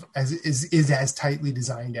sort of is as tightly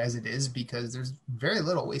designed as it is, because there's very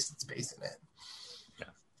little wasted space in it.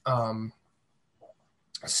 Yeah.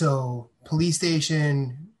 So police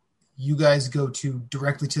station, you guys go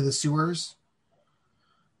directly to the sewers.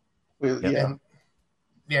 Yeah.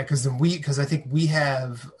 Because I think we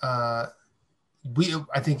have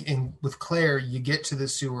with Claire, you get to the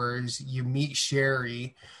sewers, you meet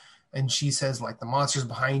Sherry, and she says like the monster's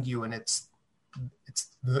behind you, and it's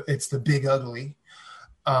the big ugly.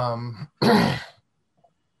 Then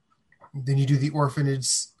you do the orphanage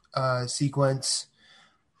sequence.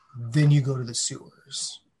 Then you go to the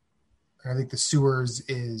sewers. And I think the sewers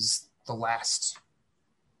is the last.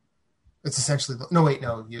 It's essentially it's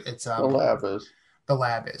the lab is. The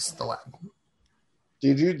lab is the lab.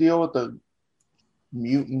 Did you deal with the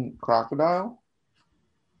mutant crocodile,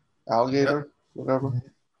 alligator, whatever?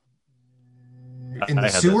 In the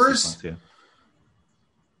sewers? Sequence, yeah.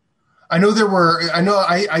 I know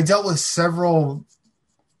I dealt with several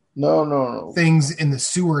things in the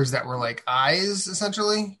sewers that were like eyes,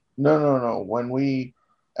 essentially. No. When we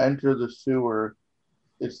enter the sewer,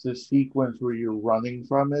 it's the sequence where you're running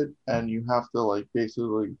from it and you have to like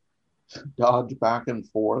basically dodge back and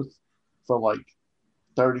forth for like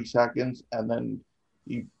 30 seconds, and then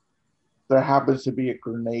there happens to be a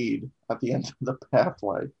grenade at the end of the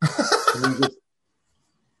pathway. And you just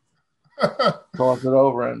toss it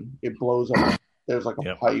over and it blows up. There's like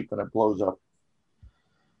a pipe and it blows up.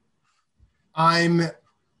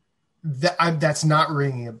 That's not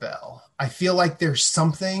ringing a bell. I feel like there's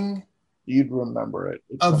something you'd remember it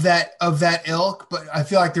of that ilk, but I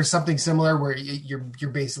feel like there's something similar where you're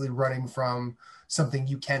basically running from something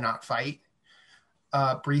you cannot fight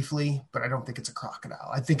briefly, but I don't think it's a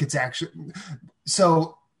crocodile. I think it's actually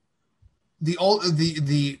so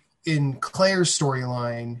the in Claire's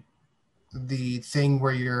storyline, the thing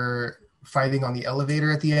where you're fighting on the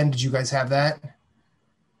elevator at the end. Did you guys have that?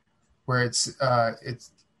 Where it's the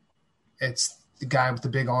guy with the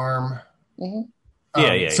big arm. Mm-hmm.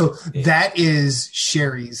 So that is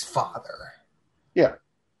Sherry's father. Yeah.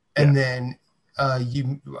 And then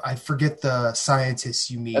I forget the scientist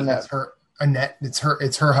you meet. Annette. It's her Annette.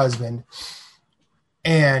 It's her husband.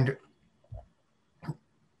 And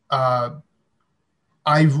I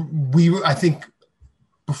think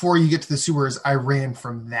before you get to the sewers, I ran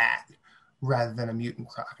from that rather than a mutant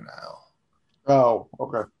crocodile. Oh,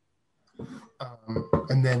 okay.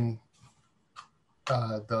 And then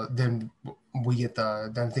then we get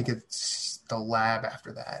then I think it's the lab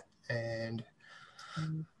after that, and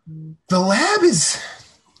the lab is,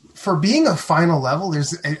 for being a final level,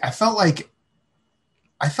 I felt like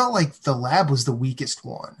the lab was the weakest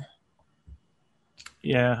one.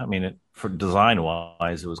 Yeah, I mean, for design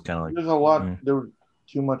wise, it was kind of like there's a lot. There was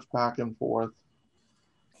too much back and forth.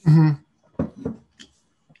 Mm-hmm.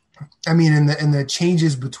 I mean, in the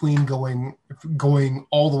changes between going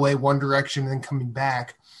all the way one direction and then coming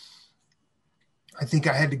back, I think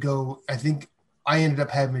I ended up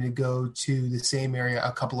having to go to the same area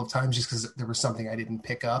a couple of times just because there was something I didn't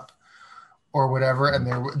pick up or whatever, and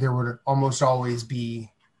there would almost always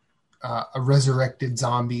be a resurrected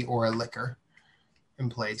zombie or a licker in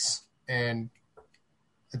place, and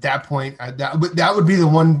at that point, that would be the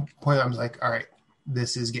one point I was like, all right,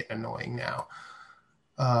 this is getting annoying now.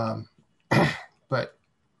 But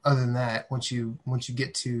other than that, once you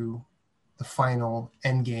get to the final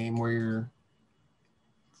end game where you're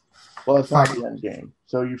it's not the end game.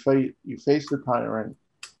 So you face the tyrant,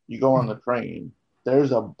 you go on the train.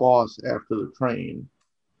 There's a boss after the train,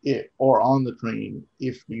 or on the train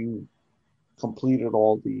if you completed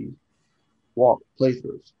all the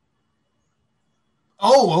playthroughs.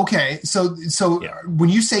 Oh, okay. So when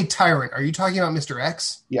you say tyrant, are you talking about Mr.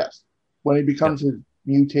 X? Yes. When he becomes his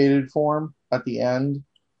mutated form at the end.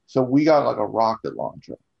 So we got like a rocket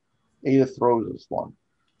launcher. Ada throws us one.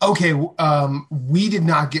 Okay. We did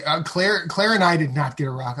not get Claire and I did not get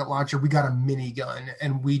a rocket launcher. We got a minigun,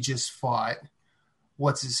 and we just fought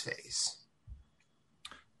what's his face.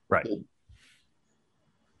 Right.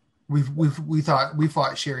 We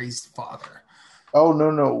fought Sherry's father. Oh no.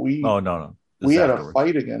 No. We had a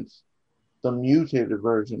fight against the mutated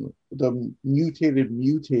version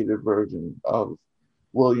of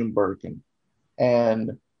William Birkin,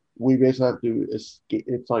 and we basically have to escape.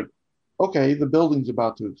 It's like, okay, the building's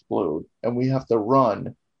about to explode, and we have to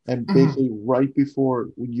run. And basically, right before,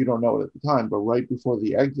 you don't know it at the time, but right before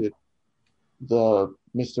the exit, the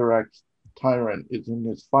Mr. X Tyrant is in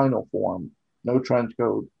his final form, no trench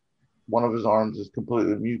coat, one of his arms is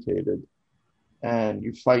completely mutated, and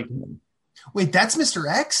you fight him. Wait, that's Mr.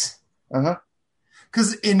 X? Uh-huh.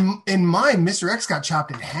 Because in mine, Mr. X got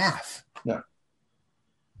chopped in half. Yeah.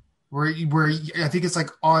 Where I think it's like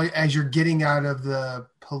as you're getting out of the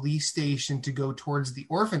police station to go towards the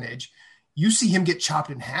orphanage, you see him get chopped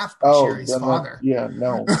in half by Sherry's father.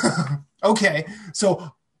 No. Okay,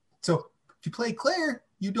 so if you play Claire,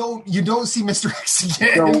 you don't see Mr. X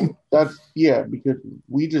again. So because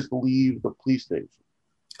we just leave the police station.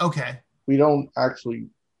 Okay. We don't actually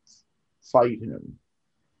fight him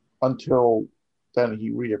until then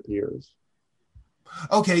he reappears.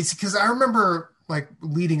 Okay, because I remember like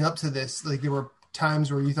leading up to this, like there were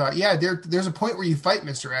times where you thought, yeah, there's a point where you fight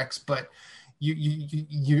Mr. X, but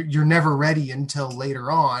you're never ready until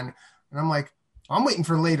later on. And I'm like, I'm waiting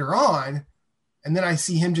for later on, and then I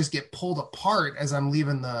see him just get pulled apart as I'm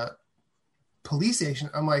leaving the police station.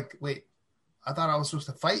 I'm like, wait, I thought I was supposed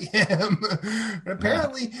to fight him. And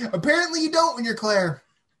apparently you don't when you're Claire,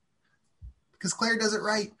 because Claire does it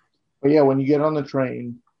right. But yeah, when you get on the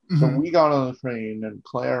train, so we got on the train and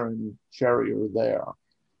Claire and Sherry were there.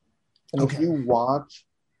 And if you watch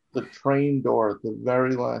the train door at the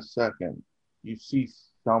very last second, you see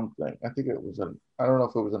something. I think it was I don't know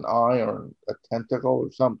if it was an eye or a tentacle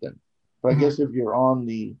or something. But I guess if you're on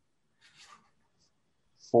the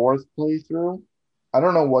fourth playthrough, I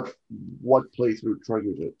don't know what playthrough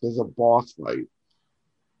triggers it. There's a boss fight.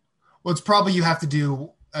 Well, it's probably you have to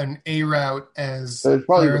do an A route as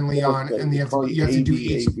Claire and Leon, and you have to do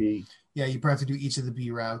each. AB. Yeah, you probably have to do each of the B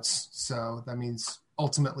routes. So that means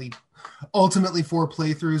ultimately 4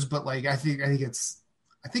 playthroughs. But like, I think it's.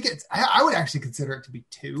 I would actually consider it to be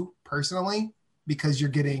 2 personally, because you're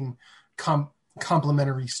getting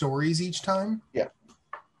complementary stories each time. Yeah.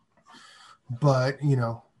 But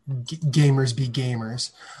gamers be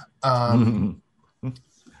gamers.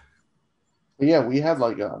 Yeah, we had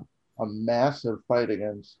like a massive fight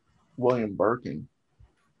against William Birkin.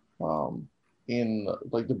 In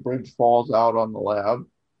like the bridge falls out on the lab,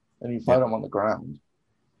 and you fight him on the ground.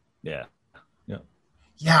 Yeah.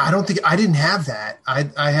 Yeah, I didn't have that.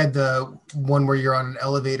 I had the one where you're on an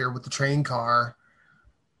elevator with the train car,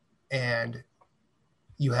 and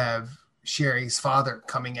you have Sherry's father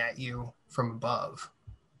coming at you from above.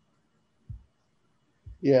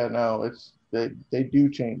 Yeah, no, they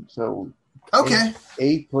do change. So okay,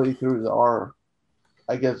 8 playthroughs are,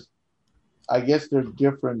 I guess they're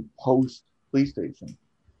different post police station.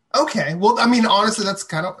 Okay, well, I mean, honestly, that's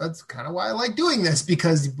kind of why I like doing this,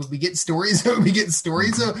 because we get stories.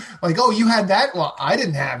 Of like, oh, you had that. Well, I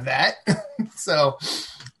didn't have that. So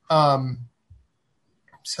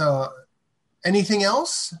anything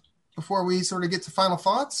else before we sort of get to final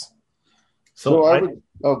thoughts? Go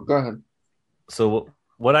ahead. So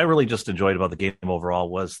what I really just enjoyed about the game overall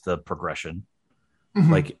was the progression.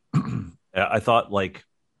 Mm-hmm. Like, I thought like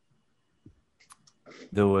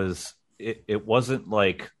there was. It wasn't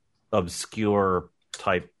like obscure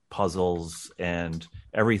type puzzles, and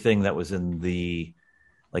everything that was in the,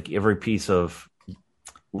 like, every piece of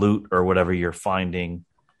loot or whatever you're finding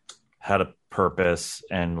had a purpose,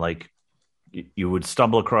 and like you would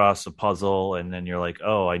stumble across a puzzle and then you're like,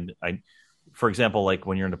 oh, I for example, like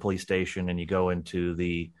when you're in the police station and you go into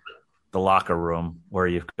the locker room where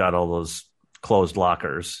you've got all those closed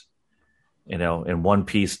lockers, and one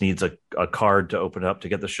piece needs a card to open up to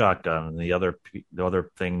get the shotgun, and the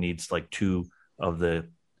other thing needs like 2 of the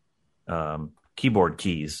keyboard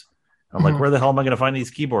keys. I'm like, where the hell am I going to find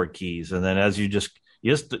these keyboard keys? And then as you just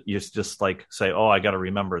like say, oh, I got to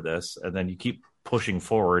remember this, and then you keep pushing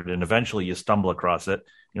forward, and eventually you stumble across it.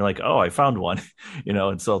 You're like, oh, I found one,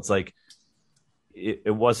 and so it's like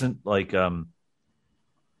it wasn't like too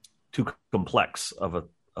complex of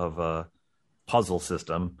a puzzle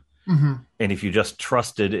system. Mm-hmm. And if you just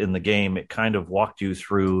trusted in the game, it kind of walked you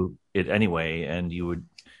through it anyway. And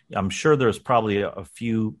I'm sure there's probably a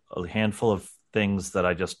handful of things that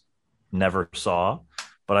I just never saw,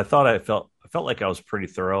 but I felt like I was pretty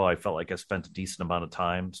thorough. I felt like I spent a decent amount of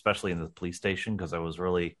time, especially in the police station, because I was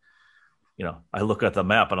really, I look at the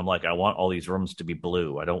map and I'm like, I want all these rooms to be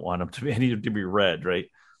blue. I don't want them to be red. Right.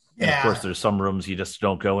 Yeah. And of course there's some rooms you just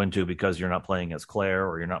don't go into because you're not playing as Claire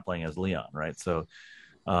or you're not playing as Leon. Right. So,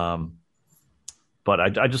 but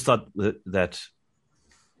I just thought that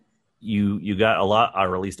you got a lot,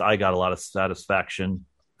 or at least I got a lot of satisfaction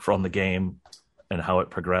from the game and how it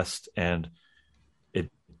progressed, and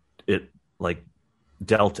it like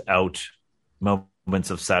dealt out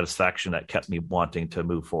moments of satisfaction that kept me wanting to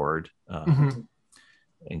move forward, and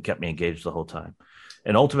kept me engaged the whole time.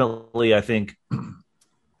 And ultimately, I think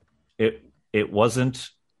it wasn't.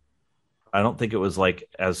 I don't think it was like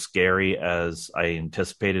as scary as I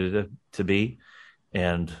anticipated it to be,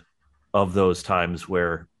 and of those times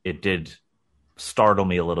where it did startle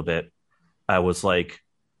me a little bit, I was like,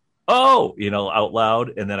 "Oh," out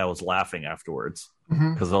loud, and then I was laughing afterwards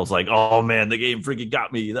because I was like, "Oh man, the game freaking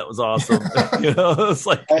got me! That was awesome!" It's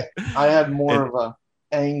like I had more of a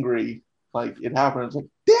angry, like it happened. It's like,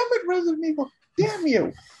 "Damn it, Resident Evil! Damn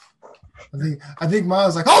you!" I think mine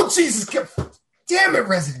was like, "Oh Jesus, damn it,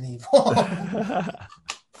 Resident Evil!"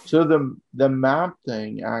 So the map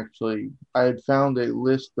thing, actually, I had found a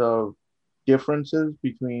list of differences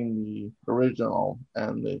between the original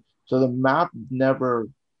and so the map never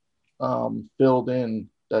filled in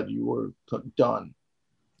that you were done.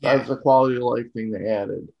 Yeah. That's a quality of life thing they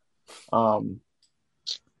added. In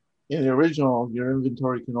the original, your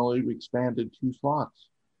inventory can only be expanded 2 slots.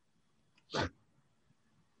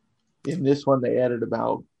 In this one, they added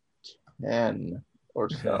about 10 or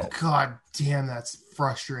so. God damn, that's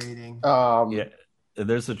frustrating. Yeah,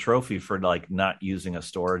 there's a trophy for like not using a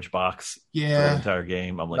storage box for the entire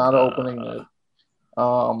game. I'm like, not opening it.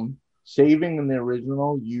 Saving in the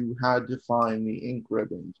original, you had to find the ink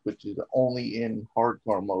ribbons, which is only in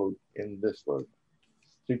hardcore mode in this version.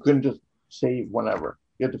 So you couldn't just save whenever.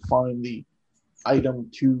 You had to find the item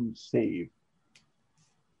to save.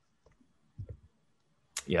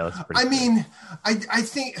 Yeah, that's pretty. I mean, I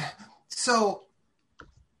think so.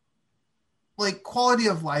 Like quality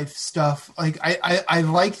of life stuff. Like I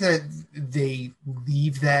like that they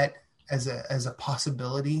leave that as a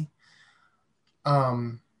possibility.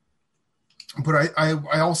 But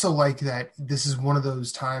I also like that this is one of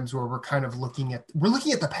those times where we're kind of looking at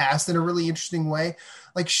the past in a really interesting way.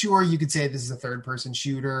 Like, sure, you could say this is a third person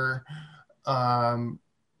shooter, action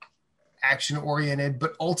oriented,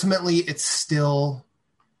 but ultimately it's still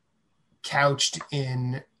couched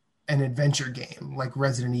in an adventure game like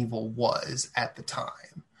Resident Evil was at the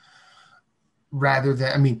time. Rather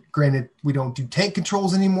than, I mean, granted, we don't do tank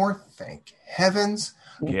controls anymore, thank heavens.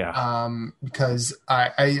 Yeah. Because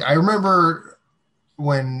I remember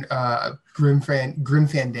when Grim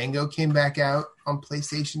Fandango came back out on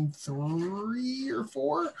PlayStation 3 or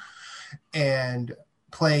 4 and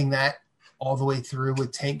playing that all the way through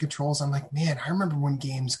with tank controls. I'm like, man, I remember when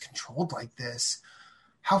games controlled like this,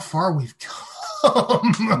 how far we've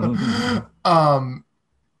come.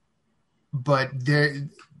 But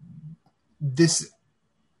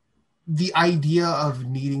the idea of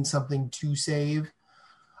needing something to save,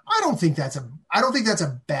 I don't think that's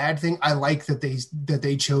a bad thing. I like that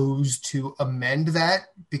they chose to amend that,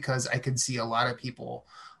 because I could see a lot of people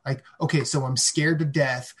like, okay, so I'm scared to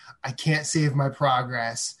death, I can't save my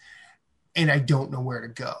progress, and I don't know where to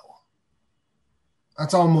go.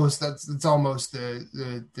 That's almost the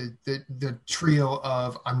trio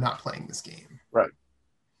of I'm not playing this game. Right.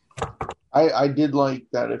 I did like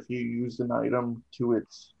that if you used an item to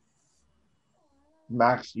its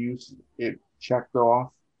max use, it checked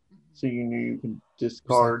off, so you knew you can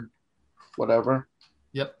discard whatever.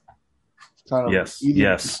 Yep. It's kind of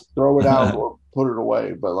yes. Throw it out or put it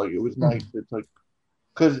away, but like it was nice. It's like,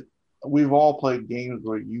 because we've all played games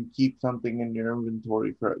where you keep something in your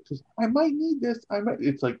inventory for it because I might need this.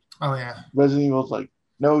 It's like, oh yeah, Resident Evil's like,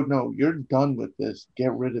 no, you're done with this.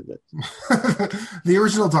 Get rid of it. The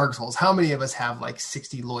original Dark Souls. How many of us have like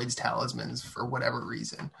 60 Lloyd's talismans for whatever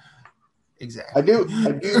reason? Exactly. I do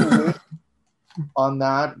wish on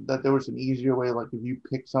that there was an easier way. Like if you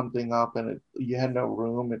pick something up and you had no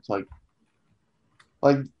room, it's like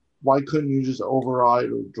why couldn't you just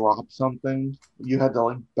override or drop something? You had to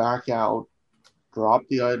like back out, drop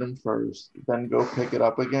the item first, then go pick it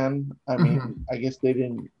up again. I mean, I guess they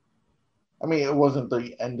didn't. I mean, it wasn't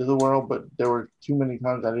the end of the world, but there were too many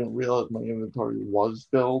times I didn't realize my inventory was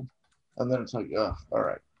filled, and then it's like, ugh, all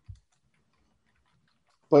right.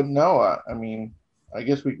 But no, I mean, I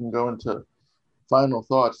guess we can go into final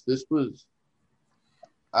thoughts.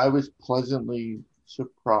 I was pleasantly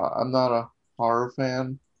surprised. I'm not a horror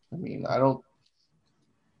fan. I mean,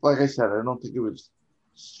 like I said, I don't think it was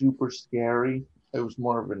super scary. It was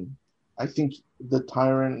more of I think the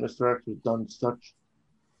Tyrant, Mr. X, was done such.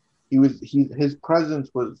 His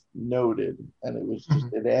presence was noted, and it was just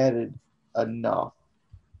it added enough.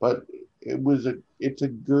 But it's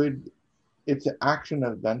an action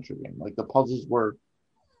adventure game. Like the puzzles were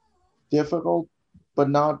difficult, but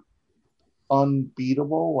not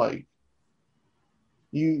unbeatable. Like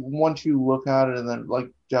once you look at it, and then like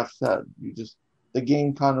Jeff said, the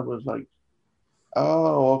game kind of was like,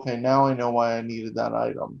 oh, okay, now I know why I needed that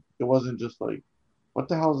item. It wasn't just like, what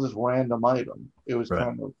the hell is this random item? It was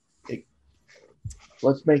kind of like,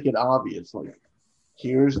 let's make it obvious. Like,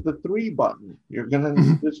 here's the 3 button. You're gonna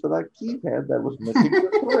need this for that keypad that was missing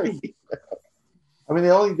the 3. I mean,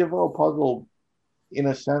 the only difficult puzzle, in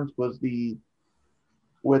a sense, was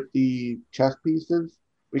with the chess pieces,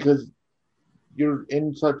 because you're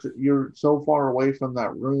so far away from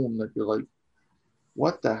that room that you're like,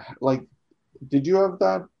 what the like? Did you have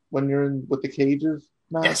that when you're in with the cages?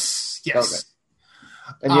 Matt? Yes. Okay.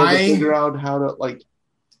 And you had to figure out how to like.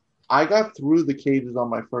 I got through the cages on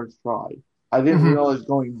my first try. I didn't realize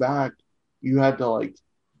going back, you had to like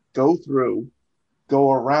go through,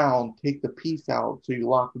 go around, take the piece out, so you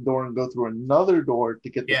lock the door and go through another door to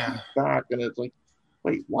get the piece back, and it's like,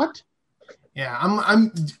 wait, what? Yeah,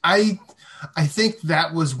 I think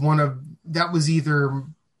that was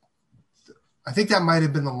I think that might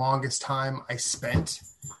have been the longest time I spent.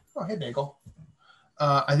 Oh, hey, Bagel.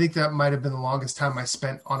 I think that might have been the longest time I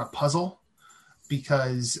spent on a puzzle,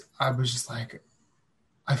 because I was just like,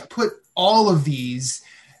 I've put all of these.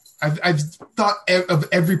 I've thought of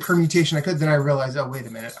every permutation I could. Then I realized, oh, wait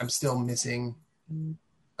a minute, I'm still missing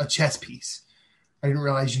a chess piece. I didn't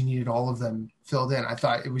realize you needed all of them filled in. I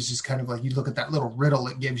thought it was just kind of like, you look at that little riddle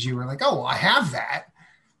it gives you, and like, oh, well, I have that.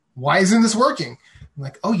 Why isn't this working? I'm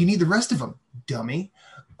like, oh, you need the rest of them, dummy.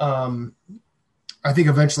 I think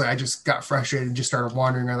eventually I just got frustrated and just started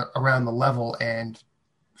wandering around the level and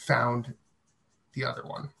found the other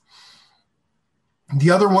one.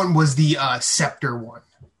 The other one was the scepter one.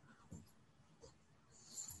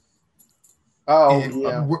 Oh,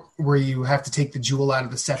 yeah. Where you have to take the jewel out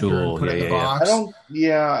of the scepter and put it in the box.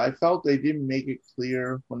 I felt they didn't make it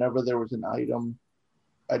clear whenever there was an item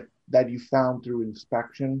that you found through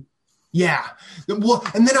inspection. Yeah. Well,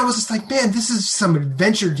 and then I was just like, man, this is some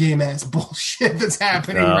adventure game ass bullshit that's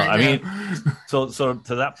happening right now. I mean, so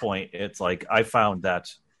to that point, it's like I found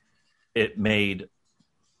that it made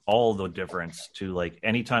all the difference to like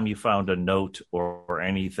anytime you found a note or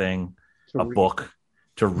anything, book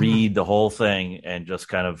to read the whole thing and just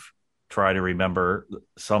kind of try to remember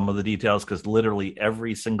some of the details, because literally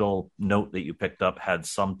every single note that you picked up had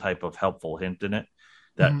some type of helpful hint in it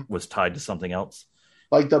that was tied to something else.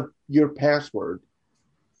 Like your password,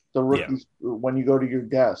 the rookies, when you go to your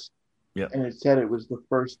desk, and it said it was the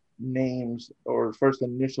first names or first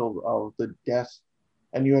initials of the desk,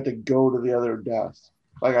 and you had to go to the other desk.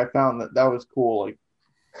 Like, I found that was cool. Like,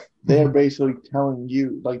 they're basically telling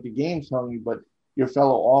you, like the game's telling you, but your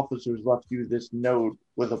fellow officers left you this note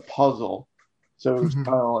with a puzzle. So it was kind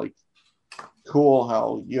of like cool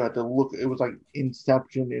how you had to look. It was like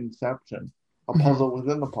Inception, a puzzle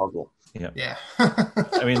within the puzzle. Yeah.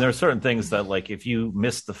 I mean, there are certain things that, like, if you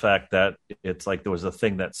miss the fact that it's like there was a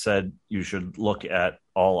thing that said you should look at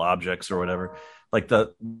all objects or whatever, like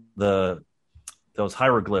those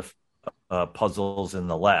hieroglyph puzzles in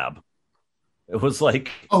the lab. It was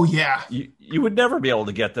like, oh yeah, you would never be able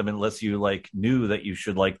to get them unless you like knew that you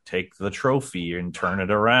should like take the trophy and turn it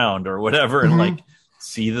around or whatever and like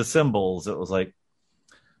see the symbols. It was like,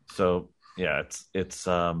 so yeah, it's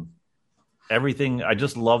everything. I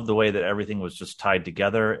just love the way that everything was just tied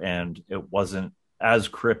together, and it wasn't as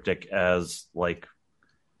cryptic as like,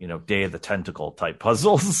 you know, Day of the Tentacle type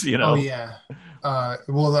puzzles, you know? Oh yeah.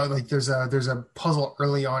 Well, like there's a puzzle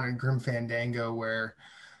early on in Grim Fandango where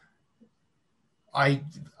I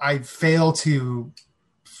still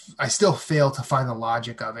fail to find the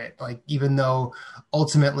logic of it. Like, even though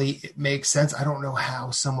ultimately it makes sense, I don't know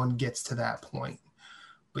how someone gets to that point.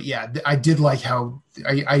 But yeah, I did like how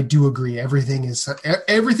I do agree. Everything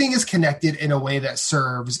is connected in a way that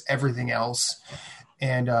serves everything else.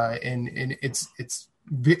 And it's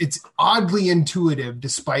oddly intuitive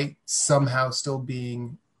despite somehow still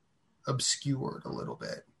being obscured a little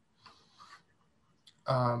bit.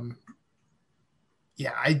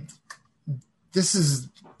 Yeah, I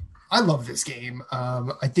love this game.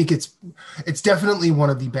 I think it's definitely one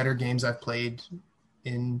of the better games I've played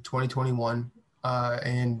in 2021.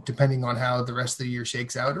 And depending on how the rest of the year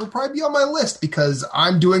shakes out, it'll probably be on my list because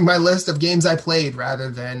I'm doing my list of games I played rather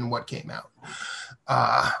than what came out,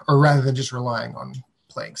 or rather than just relying on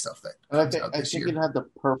playing stuff that comes out this year. I think it had the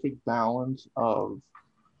perfect balance of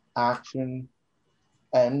action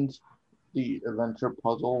and the adventure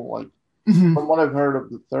puzzle. Like, from what I've heard of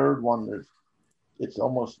the third one, it's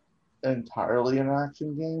almost entirely an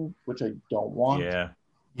action game, which I don't want.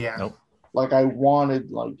 Yeah. Nope. Like, I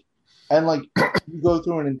wanted, like, and like you go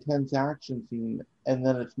through an intense action scene and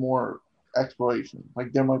then it's more exploration.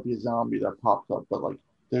 Like, there might be a zombie that pops up, but like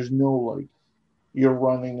there's no like you're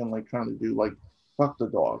running and like trying to do like fuck the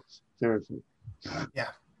dogs. Seriously. Yeah.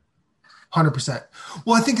 100%.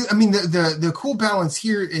 Well, I mean the cool balance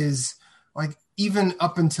here is like even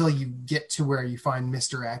up until you get to where you find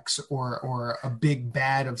Mr. X or a big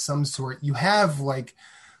bad of some sort, you have like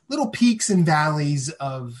little peaks and valleys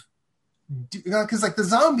of, because like the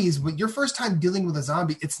zombies, when your first time dealing with a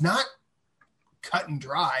zombie, it's not cut and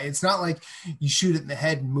dry. It's not like you shoot it in the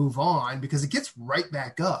head and move on, because it gets right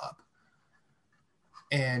back up.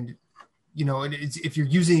 And you know, if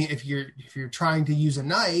you're trying to use a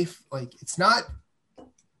knife, like it's not,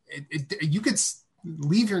 you could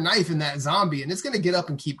leave your knife in that zombie and it's going to get up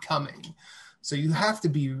and keep coming. So you have to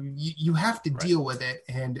deal with it.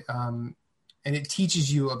 And it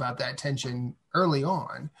teaches you about that tension early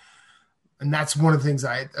on. And that's one of the things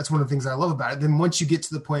I love about it. Then once you get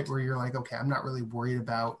to the point where you're like, okay, I'm not really worried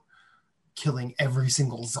about killing every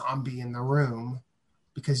single zombie in the room,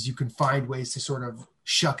 because you can find ways to sort of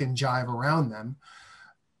shuck and jive around them.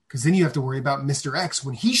 Because then you have to worry about Mr. X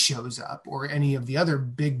when he shows up, or any of the other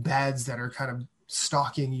big bads that are kind of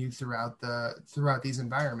stalking you throughout these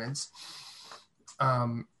environments.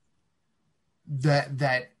 It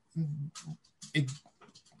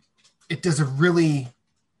does a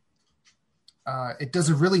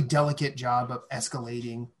really delicate job of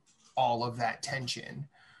escalating all of that tension,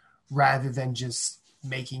 rather than just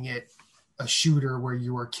making it a shooter where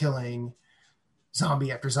you are killing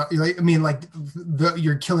zombie after zombie.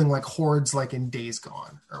 You're killing like hordes, like in Days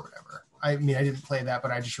Gone or whatever. I mean, I didn't play that,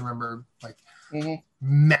 but I just remember like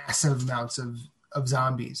massive amounts of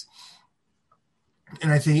zombies.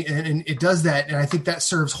 And I think, and it does that. And I think that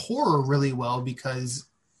serves horror really well, because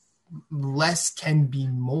less can be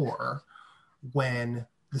more when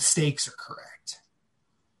the stakes are correct.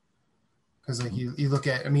 Because like you look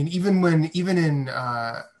at, I mean, even in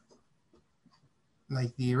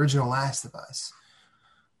like the original Last of Us,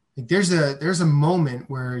 like there's a moment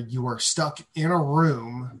where you are stuck in a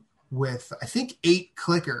room with, I think, 8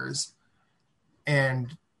 clickers,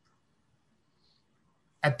 and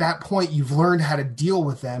at that point you've learned how to deal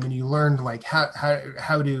with them, and you learned like how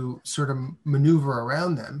to sort of maneuver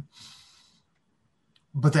around them.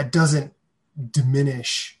 But that doesn't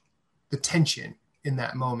diminish the tension in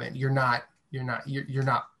that moment. You're not I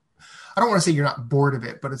don't want to say you're not bored of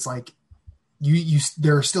it, but it's like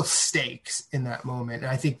there are still stakes in that moment.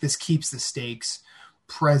 And I think this keeps the stakes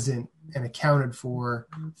present and accounted for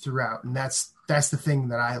throughout. And that's the thing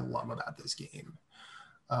that I love about this game.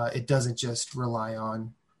 It doesn't just rely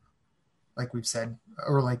on, like we've said,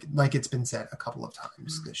 or like it's been said a couple of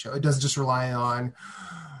times, this show. It doesn't just rely on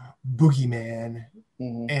boogeyman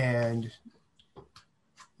and,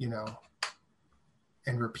 you know,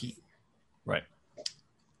 and repeat. Right.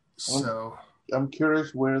 So I'm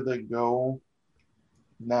curious where they go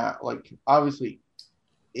now. Like, obviously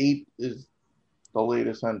 8 is the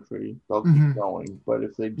latest entry. They'll keep going. But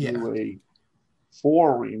if they do a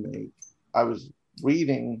 4 remake, I was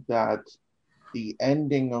reading that the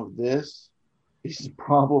ending of this is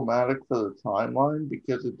problematic for the timeline,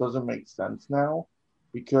 because it doesn't make sense now.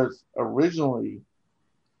 Because originally,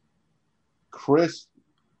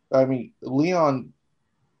 Leon,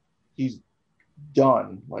 he's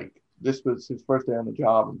done. Like, this was his first day on the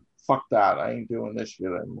job, and fuck that, I ain't doing this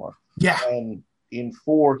shit anymore. Yeah. And in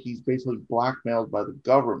 4, he's basically blackmailed by the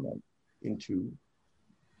government into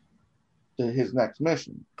his next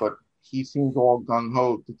mission. But he seems all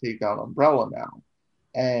gung-ho to take down Umbrella now.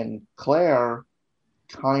 And Claire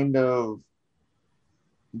kind of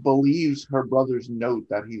believes her brother's note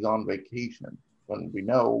that he's on vacation, when we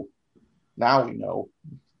know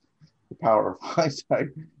the power of hindsight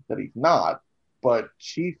that he's not. But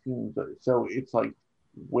she seems, so it's like,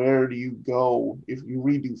 where do you go if you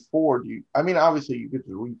redo 4? Obviously you get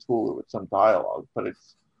to retool it with some dialogue, but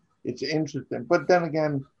it's interesting. But then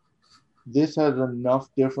again, this has enough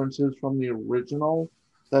differences from the original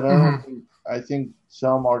that I think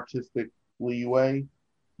some artistic leeway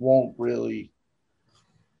won't really,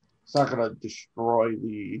 it's not going to destroy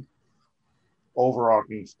the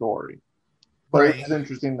overarching story. But It's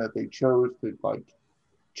interesting that they chose to like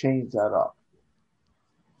change that up.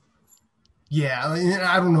 Yeah,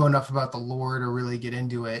 I don't know enough about the lore to really get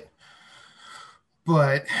into it.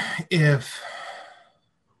 But I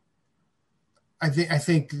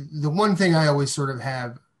think the one thing I always sort of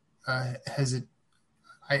have I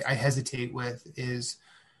hesitate with is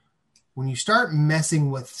when you start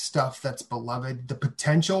messing with stuff that's beloved, the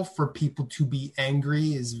potential for people to be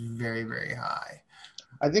angry is very, very high.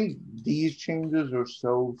 I think these changes are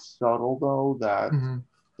so subtle, though, that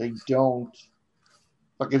they don't...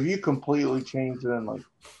 Like, if you completely change it and, like,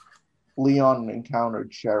 Leon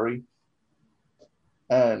encountered Sherry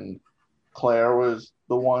and Claire was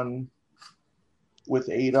the one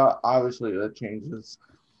with Ada, obviously that changes.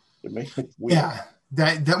 It makes it weird.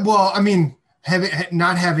 Yeah. Well, I mean,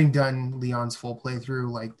 not having done Leon's full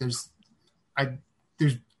playthrough, like there's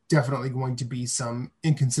definitely going to be some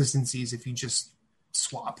inconsistencies if you just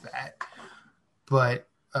swap that. But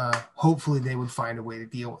hopefully they would find a way to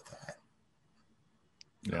deal with that.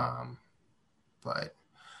 Yeah. But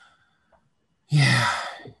yeah,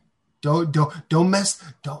 don't mess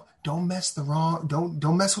with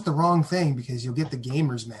the wrong thing, because you'll get the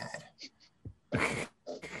gamers mad.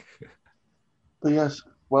 But yes,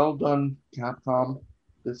 well done, Capcom.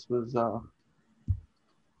 This was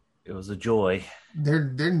It was a joy.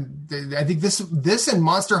 I think this and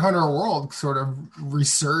Monster Hunter World sort of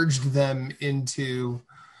resurged them into.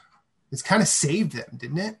 It's kind of saved them,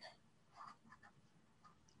 didn't it?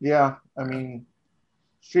 Yeah, I mean,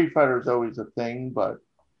 Street Fighter is always a thing, but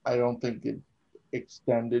I don't think it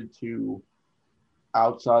extended to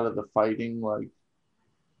outside of the fighting like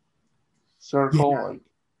circle. Yeah. Like,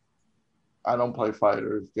 I don't play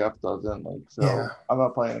fighters. Jeff doesn't. Like, so Yeah. I'm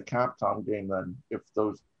not playing a Capcom game then. If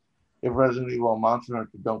Resident Evil and Monster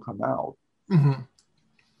Hunter don't come out, Mm-hmm.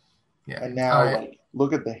 Yeah. and now like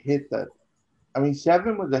look at the hit that. I mean,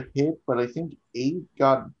 7 was a hit, but I think 8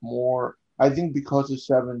 got more. I think because of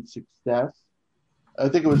 7's success, I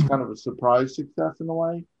think it was kind of a surprise success in a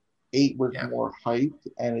way. 8 was more hyped,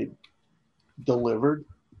 and it delivered.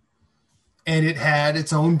 And it had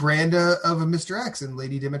its own brand of a Mr. X and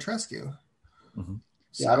Lady Dimitrescu. Mm-hmm.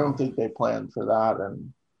 So, Yeah, I don't think they planned for that,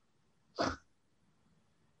 and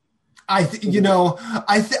I think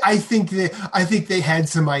they had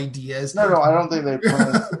some ideas. No, I don't think they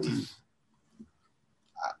planned.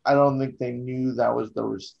 I don't think they knew that was the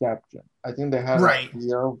reception. I think they had an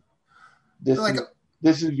idea of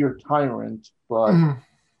this is your tyrant, but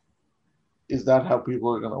is that how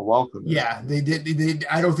people are going to welcome it? Yeah, they did.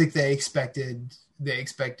 I don't think they expected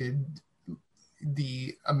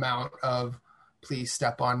the amount of "please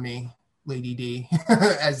step on me, Lady D"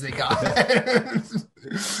 as they got.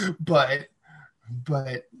 but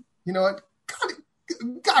you know what?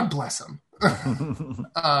 God bless them.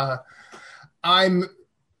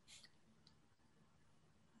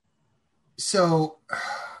 So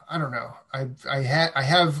I don't know. I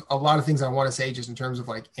have a lot of things I want to say just in terms of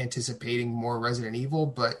like anticipating more Resident Evil,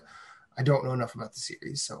 but I don't know enough about the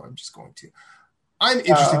series, so I'm just going to. I'm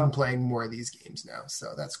interested in playing more of these games now,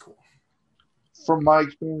 so that's cool. From my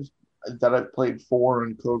experience that I've played 4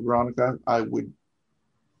 in Code Veronica, I would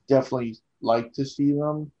definitely like to see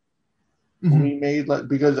them remade. Like,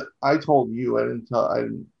 because I told you I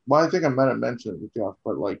think I might have mentioned it with Jeff,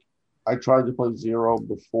 but like I tried to play 0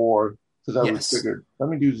 before. Because I was figured,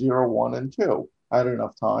 let me do 0, 1, and 2. I had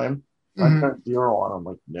enough time. I turned 0 on. I'm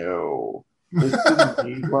like, no, this didn't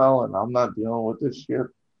need well, and I'm not dealing with this shit.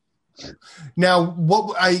 Now,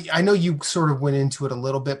 what I know you sort of went into it a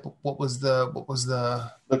little bit, but what was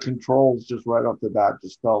the controls just right off the bat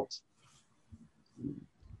just felt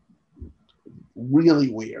really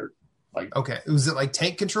weird. Like, okay, was it like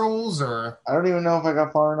tank controls or? I don't even know if I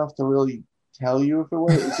got far enough to really tell you if it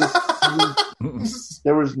was. It just,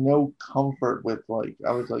 there was no comfort with like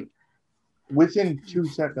I was like within 2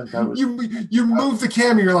 seconds I was you move the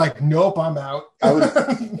camera, you're like, nope, I'm out. I was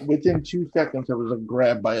within 2 seconds I was like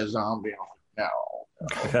grabbed by a zombie. I'm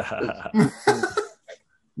like,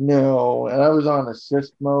 no, and I was on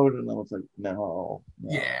assist mode and I was like, no.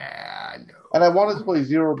 Yeah, no. And I wanted to play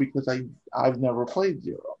 0 because I've never played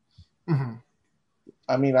 0.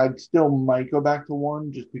 I mean, I still might go back to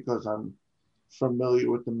 1 just because I'm familiar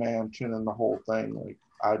with the mansion and the whole thing. Like,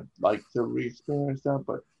 I'd like to re-experience that,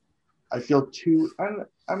 but I feel 2.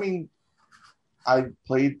 I mean, I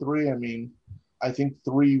played 3. I mean, I think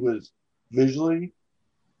 3 was visually,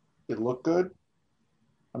 it looked good.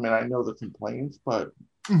 I mean, I know the complaints, but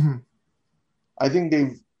I think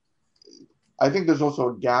there's also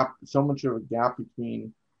a gap, so much of a gap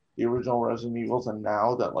between the original Resident Evils and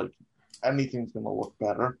now that like anything's going to look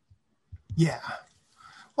better. Yeah.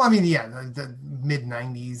 Well, I mean, yeah, the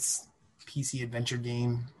mid-90s PC adventure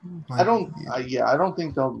game. Like, I don't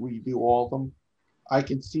think they'll redo all of them. I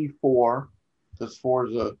can see 4, because 4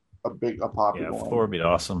 is a popular one. 4 would be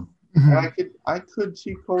awesome. And I could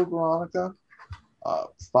see Code Veronica.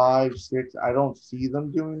 5, 6, I don't see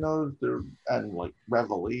them doing those. And like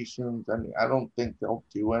Revelations, and I don't think they'll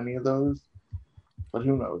do any of those. But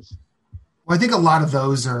who knows? Well, I think a lot of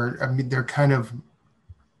those are. I mean, they're kind of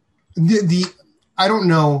I don't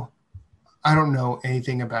know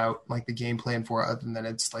anything about like the gameplay in 4 other than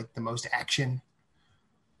it's like the most action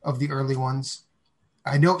of the early ones.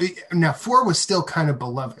 I know now 4 was still kind of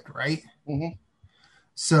beloved, right?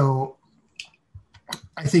 So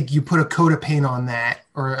I think you put a coat of paint on that,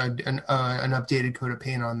 or an updated coat of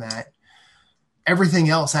paint on that, everything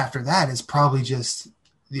else after that is probably just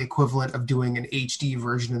the equivalent of doing an HD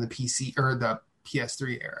version of the PC or the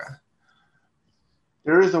PS3 era.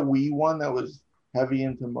 There is a Wii one that was heavy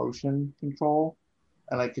into motion control,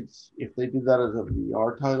 and if they did that as a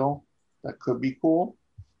VR title, that could be cool.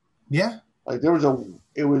 Yeah. Like it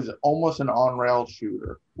was almost an on-rail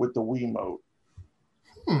shooter with the Wiimote.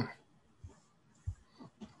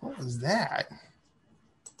 What was that?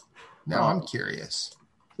 Now I'm curious.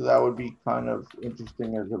 So that would be kind of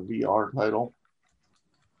interesting as a VR title.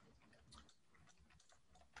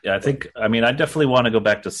 Yeah, I definitely want to go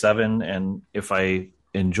back to 7, and if I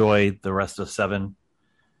enjoy the rest of 7,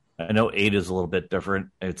 I know 8 is a little bit different.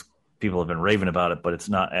 People have been raving about it, but it's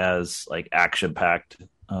not as like action packed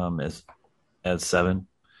as 7.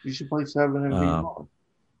 You should play 7 in VR.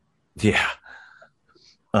 Yeah.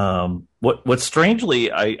 What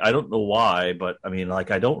strangely, I don't know why, but I mean, like,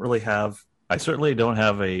 I certainly don't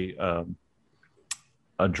have a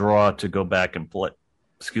draw to go back and play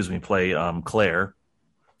Claire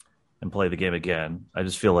and play the game again. I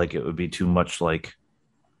just feel like it would be too much, like,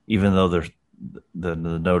 even though there's the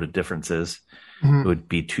noted differences, it would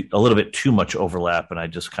be a little bit too much overlap, and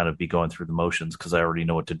I'd just kind of be going through the motions because I already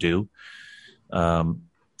know what to do. And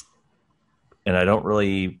I don't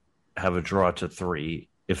really have a draw to 3.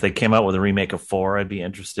 If they came out with a remake of 4, I'd be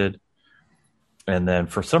interested. And then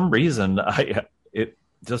for some reason,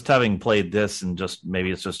 just having played this, and just maybe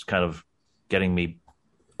it's just kind of getting me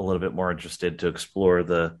a little bit more interested to explore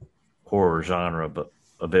the horror genre, but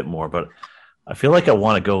a bit more. But I feel like I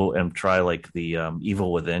want to go and try like the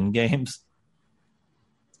Evil Within games.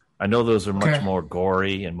 I know those are much more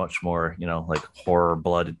gory and much more, like horror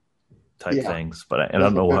blood type things, but I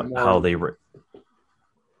don't know how they.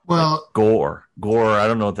 Well, like gore. I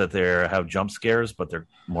don't know that they have jump scares, but they're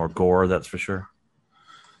more gore. That's for sure.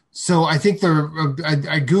 So I think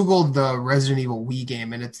I googled the Resident Evil Wii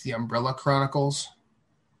game, and it's the Umbrella Chronicles.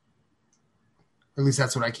 Or at least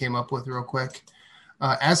that's what I came up with real quick.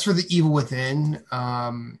 As for the Evil Within,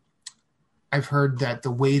 I've heard that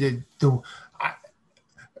the way to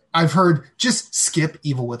I've heard just skip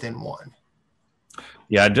Evil Within 1.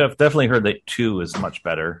 Yeah, I've definitely heard that 2 is much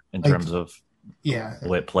better in terms of the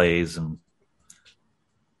way it plays. And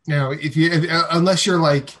unless you're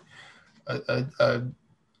like a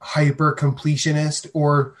hyper completionist,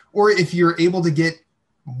 or if you're able to get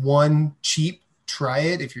one cheap, try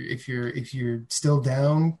it. If you're still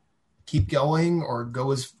down, keep going, or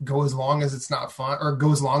go as long as it's not fun, or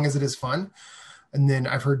go as long as it is fun. And then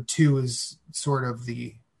I've heard 2 is sort of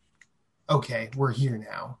the okay, we're here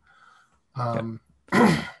now.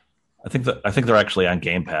 I think they're actually on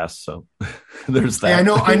Game Pass, so there's that.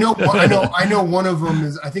 Yeah, I know one of them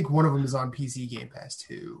is. I think one of them is on PC Game Pass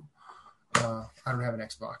too. I don't have an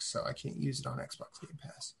Xbox, so I can't use it on Xbox Game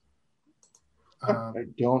Pass. I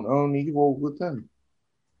don't own Evil Within.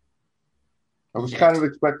 I was kind of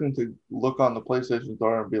expecting to look on the PlayStation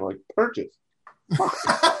Store and be like, purchase.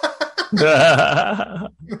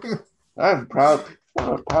 I'm proud. I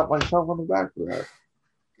want to pat myself on the back for that.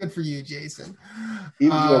 Good for you, Jason.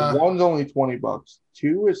 One's only $20.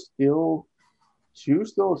 2 is still.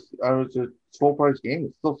 It's a full price game.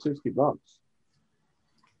 It's still $60.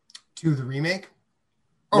 2 the remake.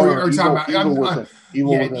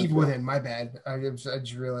 Evil Within. My bad. I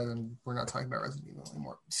just realized we're not talking about Resident Evil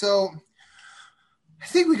anymore. So I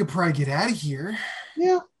think we could probably get out of here.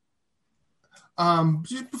 Yeah.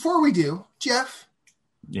 Just before we do, Jeff.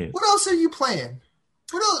 Yeah. What else are you playing?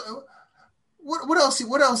 What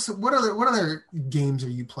other games are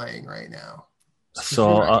you playing right now?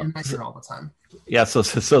 So you're not here all the time. Yeah, so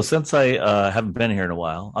since I haven't been here in a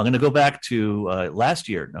while, I'm going to go back to last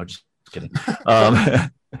year. No, just kidding.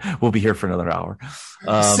 We'll be here for another hour.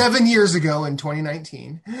 7 years ago in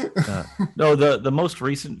 2019. No, the most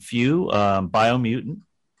recent few, Biomutant.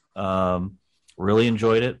 Really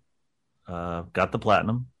enjoyed it. Got the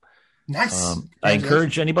platinum. Nice. I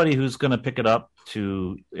encourage anybody who's going to pick it up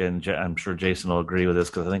to, and I'm sure Jason will agree with this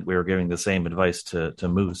because I think we were giving the same advice to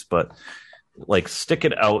Moose, but like stick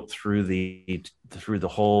it out through the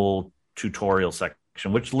whole tutorial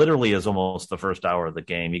section, which literally is almost the first hour of the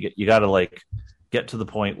game. You got to like get to the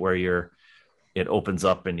point where it opens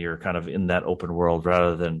up and you're kind of in that open world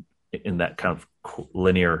rather than in that kind of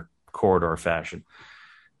linear corridor fashion,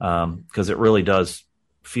 because it really does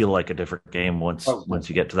feel like a different game once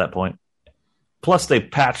you get to that point. Plus, they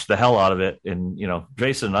patched the hell out of it, and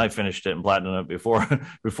Jason and I finished it and platinumed it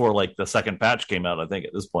before like the second patch came out. I think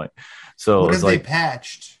at this point. So what have they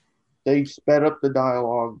patched? They sped up the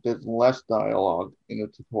dialogue. There's less dialogue in the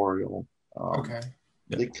tutorial. Okay.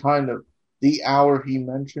 They the hour he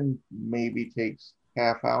mentioned maybe takes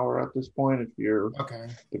half hour at this point if you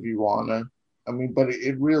wanna. I mean, but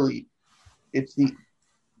it really, it's the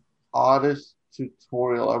oddest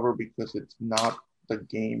tutorial ever because it's not the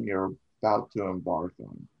game you're about to embark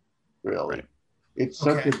on. Really, Right. it's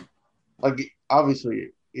such a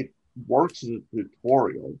obviously it works as a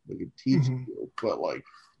tutorial, like it teaches you, but like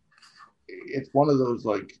it's one of those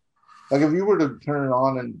like if you were to turn it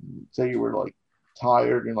on and say you were like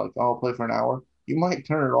tired and like, oh, I'll play for an hour, you might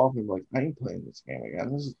turn it off and be like, I ain't playing this game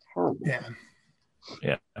again. This is terrible.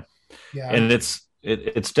 Yeah. And it's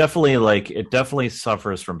definitely it definitely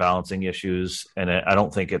suffers from balancing issues, and I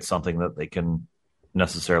don't think it's something that they can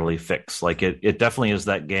necessarily fix. Like it definitely is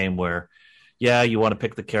that game where, yeah, you want to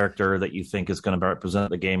pick the character that you think is going to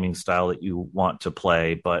represent the gaming style that you want to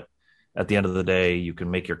play, but at the end of the day, you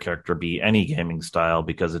can make your character be any gaming style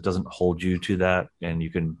because it doesn't hold you to that, and you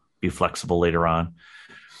can be flexible later on.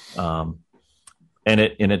 And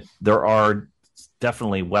there are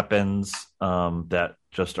definitely weapons that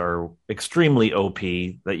just are extremely OP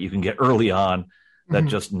that you can get early on that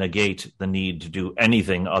just negate the need to do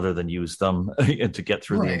anything other than use them to get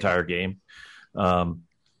through the entire game.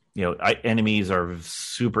 Enemies are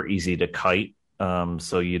super easy to kite.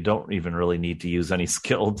 So you don't even really need to use any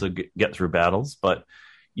skill to get through battles, but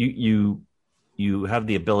you have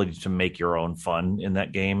the ability to make your own fun in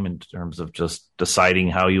that game in terms of just deciding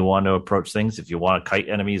how you want to approach things. If you want to kite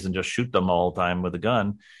enemies and just shoot them all the time with a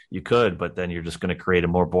gun, you could, but then you're just going to create a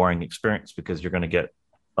more boring experience because you're going to get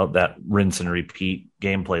that rinse and repeat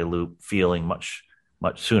gameplay loop feeling much,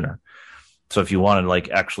 much sooner. So if you want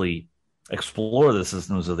to actually explore the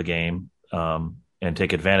systems of the game and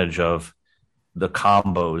take advantage of the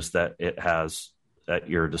combos that it has at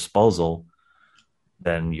your disposal,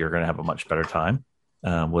 then you're going to have a much better time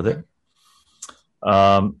with it.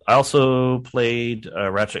 I also played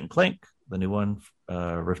Ratchet and Clank, the new one,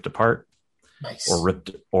 Rift Apart,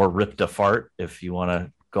 or Ripped Apart, if you want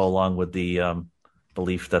to go along with the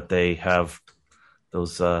belief that they have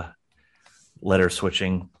those letter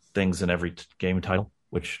switching things in every game title,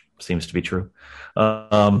 which seems to be true. I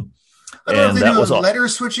don't know if they do letter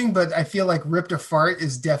switching, but I feel like Ripped Apart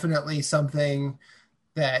is definitely something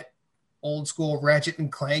that old school Ratchet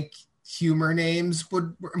and Clank humor names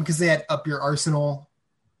would, because they had Up Your Arsenal.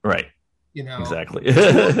 Right. Exactly.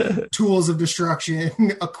 Tools of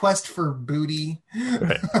Destruction, A Quest for Booty,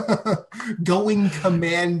 right. Going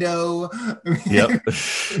Commando. Yep.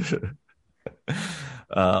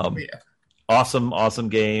 Awesome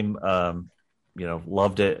game.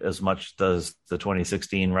 Loved it as much as the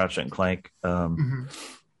 2016 Ratchet and Clank.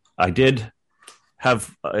 I did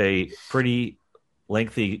have a pretty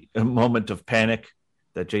lengthy moment of panic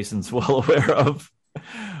that Jason's well aware of.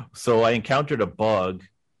 So I encountered a bug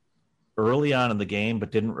early on in the game,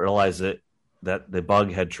 but didn't realize that the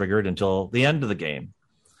bug had triggered until the end of the game.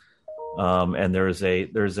 And there's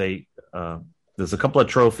a couple of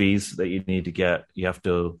trophies that you need to get. You have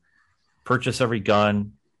to purchase every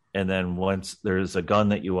gun, and then once there's a gun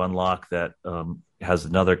that you unlock that has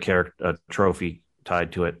another trophy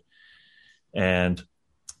tied to it. And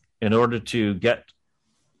in order to get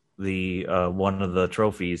the one of the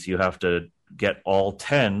trophies, you have to get all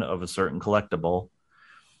 10 of a certain collectible.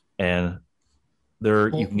 And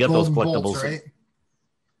you can get those collectibles. Bolts, right?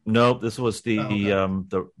 No, this was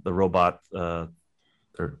the robot. I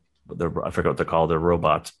forget what they're called. They're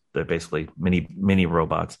robots. They're basically mini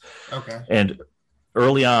robots. Okay. And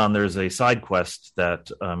early on, there's a side quest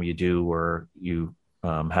that you do where you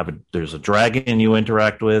there's a dragon you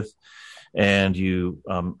interact with, and you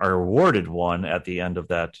are awarded one at the end of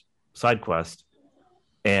that side quest.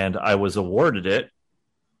 And I was awarded it.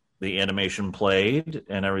 The animation played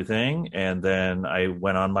and everything, and then I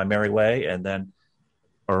went on my merry way. And then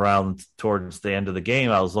around towards the end of the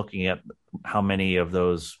game, I was looking at how many of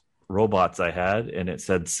those robots I had, and it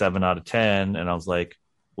said 7 out of 10. And I was like,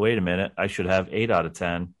 wait a minute, I should have 8 out of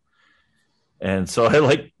 10. And so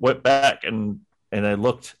I went back and I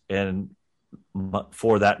looked, and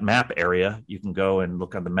for that map area, you can go and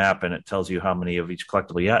look on the map, and it tells you how many of each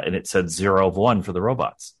collectible you got, and it said 0 of 1 for the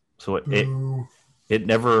robots. So it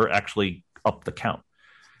never actually upped the count.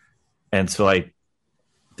 And so I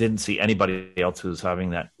didn't see anybody else who was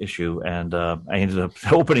having that issue. And I ended up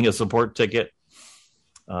opening a support ticket.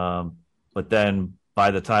 But then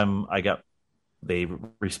by the time they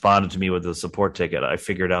responded to me with the support ticket, I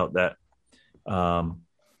figured out that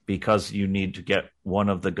because you need to get one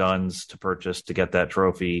of the guns to purchase to get that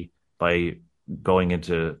trophy by going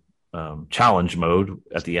into challenge mode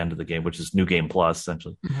at the end of the game, which is New Game Plus,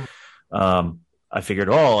 essentially. Mm-hmm. I figured,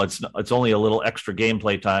 it's only a little extra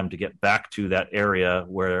gameplay time to get back to that area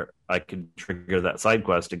where I could trigger that side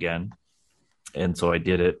quest again. and so I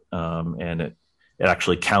did it, and it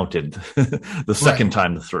actually counted the second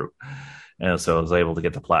time through, and so I was able to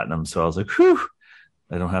get the platinum. So I was like, whew,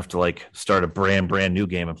 I don't have to like start a brand new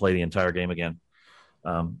game and play the entire game again.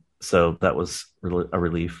 So that was a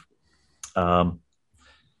relief.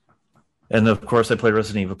 And of course, I played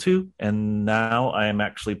Resident Evil 2, and now I am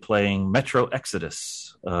actually playing Metro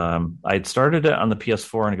Exodus. I'd started it on the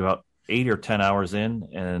PS4 and about 8 or 10 hours in,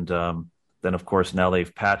 and then of course now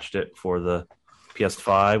they've patched it for the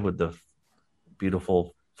PS5 with the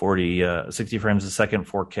beautiful 60 frames a second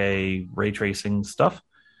 4K ray tracing stuff.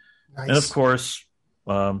 Nice. And of course,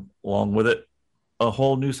 along with it, a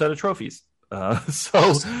whole new set of trophies.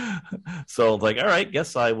 So like, all right,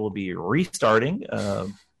 guess I will be restarting.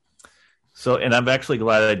 And I'm actually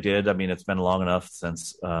glad I did. I mean, it's been long enough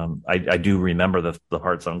since I do remember the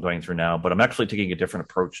parts I'm going through now, but I'm actually taking a different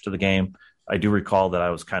approach to the game. I do recall that I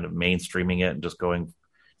was kind of mainstreaming it and just going,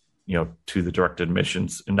 to the directed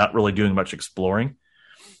missions and not really doing much exploring.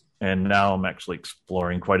 And now I'm actually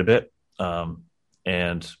exploring quite a bit.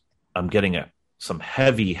 And I'm getting some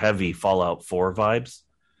heavy Fallout 4 vibes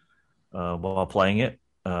while playing it.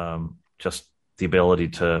 Just the ability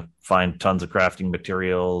to find tons of crafting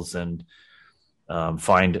materials and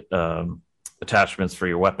find attachments for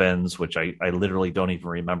your weapons, which I literally don't even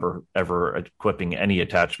remember ever equipping any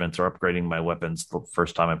attachments or upgrading my weapons the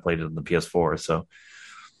first time I played it on the PS4.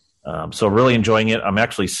 So really enjoying it. I'm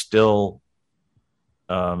actually still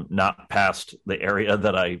not past the area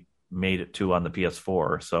that I made it to on the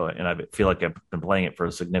PS4. So, and I feel like I've been playing it for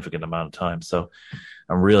a significant amount of time. So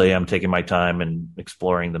I'm taking my time and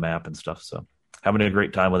exploring the map and stuff. So having a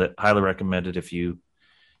great time with it. Highly recommend it if you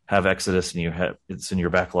have Exodus and it's in your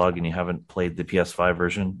backlog and you haven't played the PS5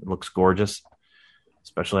 version. It looks gorgeous,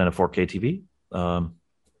 especially on a 4K TV.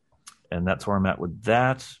 And that's where I'm at with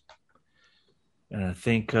that. And I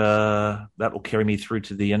think that will carry me through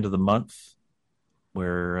to the end of the month,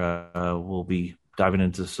 where we'll be diving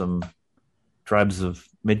into some Tribes of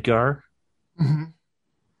Midgar. Mm-hmm.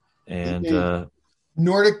 And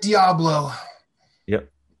Nordic Diablo. Yep.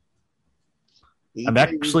 I'm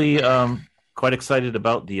actually quite excited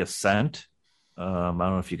about The Ascent. I don't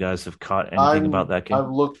know if you guys have caught anything about that game.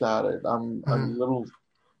 I've looked at it. I'm a little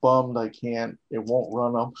bummed it won't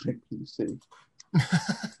run on my PC.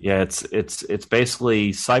 Yeah, it's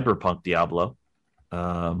basically cyberpunk Diablo.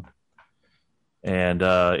 And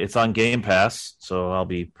it's on Game Pass, so I'll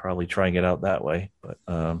be probably trying it out that way. But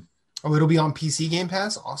it'll be on PC Game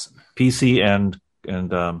Pass? Awesome. PC and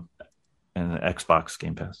Xbox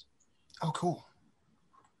Game Pass. Oh, cool.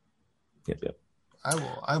 Yep.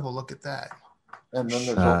 I will look at that. And then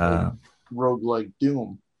there's also roguelike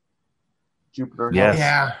Doom. Jupiter. Yes.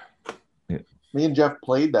 Yeah. Me and Jeff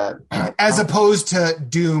played that. As opposed to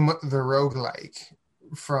Doom the roguelike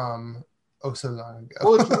from so long ago.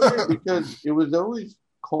 Well, it's weird because it was always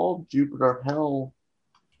called Jupiter Hell.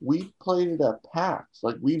 We played it at PAX.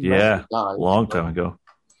 Like we met the guys. Long time ago.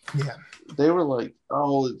 Yeah. They were like,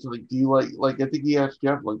 "Oh, it's like, do you like?" I think he asked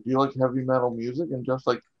Jeff, "Like, do you like heavy metal music?" And Jeff's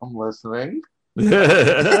like, "I'm listening." And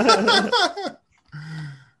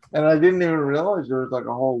I didn't even realize there was like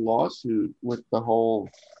a whole lawsuit with the whole.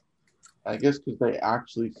 I guess because they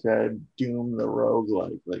actually said Doom the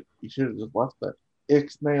roguelike. Like you should have just left that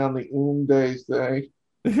Ixnay on the Day thing.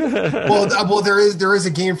 well, there is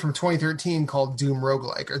a game from 2013 called Doom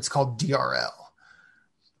Roguelike. It's called DRL.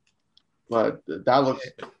 But that looks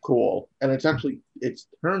cool, and it's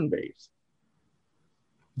turn-based.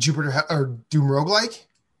 Jupiter or Doom Roguelike?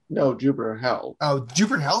 No, Jupiter Hell. Oh,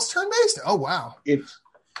 Jupiter Hell's turn-based? Oh, wow. It's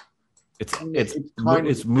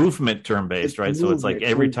movement turn-based, right? So it's like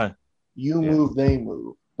every time you move, they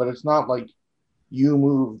move, but it's not like you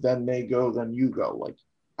move, then they go, then you go. Like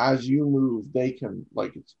as you move, they can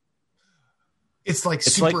like it's like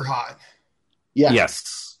super hot. Yeah.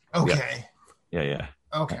 Yes. Okay. Yeah.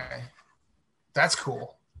 Okay. That's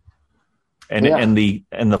cool. And the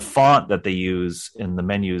font that they use in the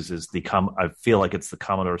menus is I feel like it's the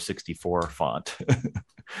Commodore 64 font,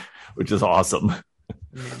 which is awesome.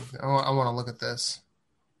 I want to look at this.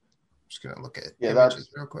 I'm just gonna look at images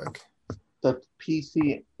real quick. The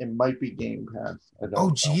PC, it might be Game Pass.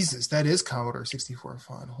 Jesus, that is Commodore 64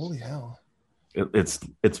 font. Holy hell! It's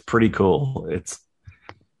pretty cool.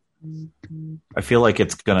 I feel like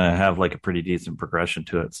it's gonna have like a pretty decent progression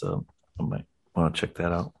to it, so I might want to check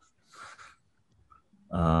that out.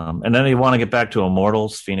 And then you want to get back to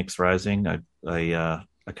Immortals: Phoenix Rising. I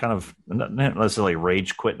kind of not necessarily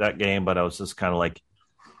rage quit that game, but I was just kind of like,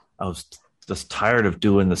 I was just tired of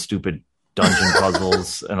doing the stupid dungeon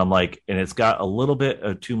puzzles, and I'm like, and it's got a little bit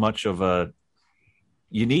of too much of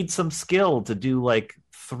you need some skill to do like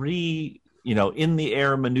 3 in the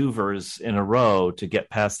air maneuvers in a row to get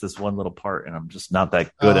past this one little part, and I'm just not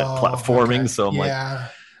that good at platforming. Okay. So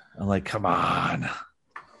I'm like, come on.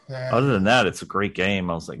 Yeah. Other than that, it's a great game.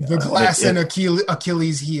 I was like, the glass and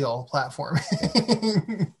Achilles heel platform.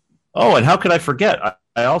 Oh, and how could I forget?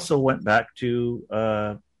 I also went back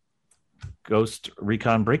to Ghost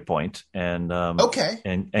Recon Breakpoint and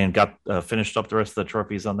and got finished up the rest of the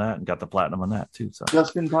trophies on that and got the platinum on that too. So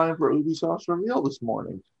just in time for Ubisoft's reveal this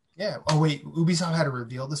morning. Yeah. Oh wait, Ubisoft had a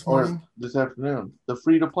reveal this morning? Or this afternoon. The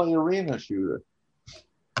free-to-play arena shooter.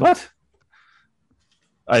 What?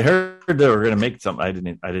 I heard they were going to make something. I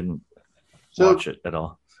didn't watch it at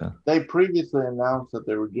all. So. They previously announced that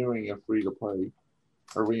they were doing a free-to-play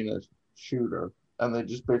arena shooter, and they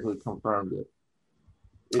just basically confirmed it.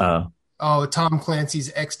 Tom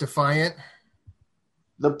Clancy's X-Defiant.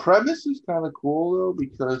 The premise is kind of cool though,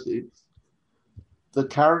 because it's the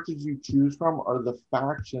characters you choose from are the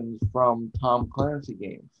factions from Tom Clancy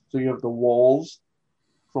games. So you have the Wolves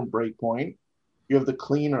from Breakpoint, you have the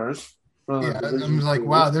Cleaners from I'm like,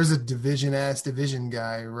 wow, there's a Division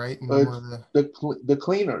guy, right? The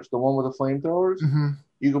Cleaners, the one with the flamethrowers. Mm-hmm.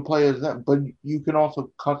 You can play as them, but you can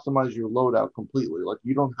also customize your loadout completely. Like,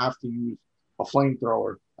 you don't have to use a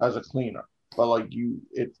flamethrower as a cleaner, but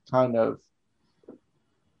it's kind of,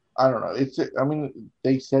 I don't know.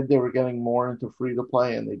 They said they were getting more into free to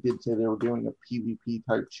play, and they did say they were doing a PvP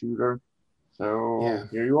type shooter. So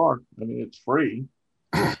Here you are. It's free.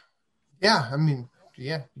 Yeah,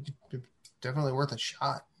 definitely worth a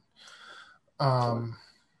shot.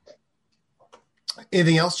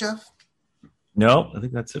 Anything else, Jeff? No, I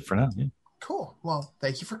think that's it for now. Yeah. Cool. Well,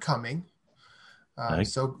 thank you for coming.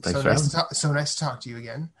 Thanks so nice to talk to you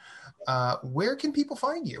again. Where can people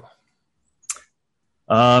find you?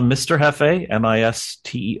 Mr. Hefe,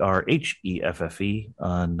 MISTERHEFFE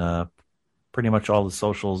on pretty much all the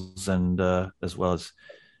socials, and as well as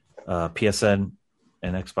PSN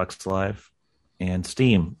and Xbox Live and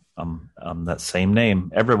Steam. I'm that same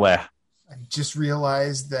name everywhere. I just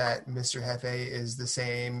realized that Mr. Hefe is the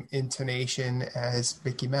same intonation as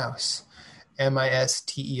Mickey Mouse.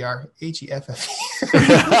 MISTERHEFFE.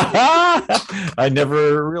 I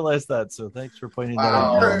never realized that, so thanks for pointing that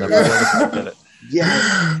out. I'll never get it.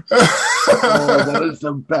 Yeah. That is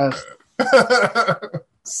the best.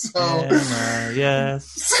 So,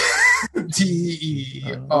 yes.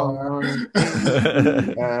 TER.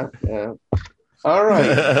 All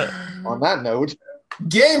right. On that note,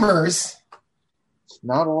 gamers, it's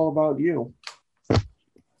not all about you.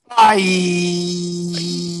 Bye.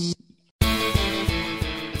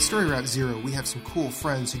 Story Route Zero, we have some cool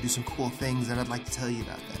friends who do some cool things, and I'd like to tell you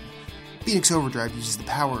about them. Phoenix Overdrive uses the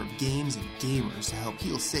power of games and gamers to help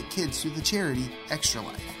heal sick kids through the charity Extra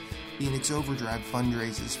Life. Phoenix Overdrive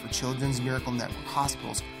fundraises for Children's Miracle Network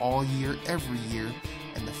hospitals all year, every year,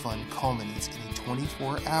 and the fun culminates in a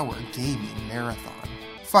 24-hour gaming marathon.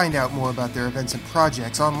 Find out more about their events and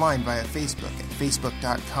projects online via Facebook at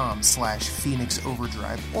facebook.com/Phoenix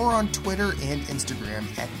Overdrive or on Twitter and Instagram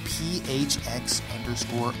at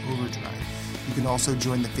PHX_Overdrive. You can also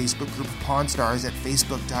join the Facebook group of Pawn Stars at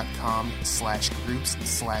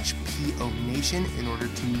facebook.com/groups/PO Nation in order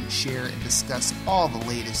to share and discuss all the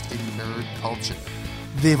latest in nerd culture.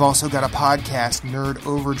 They've also got a podcast, Nerd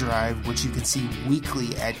Overdrive, which you can see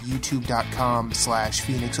weekly at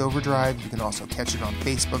youtube.com/Phoenix Overdrive. You can also catch it on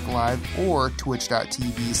Facebook Live or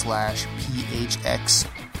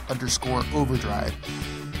twitch.tv/PHX_Overdrive.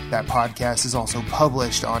 That podcast is also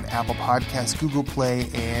published on Apple Podcasts, Google Play,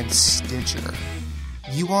 and Stitcher.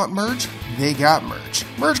 You want merch? They got merch.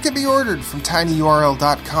 Merch can be ordered from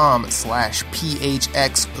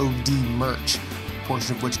tinyurl.com/PHXOD-merch, a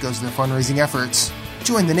portion of which goes to their fundraising efforts.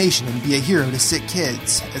 Join the nation and be a hero to sick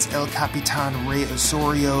kids, as El Capitan Ray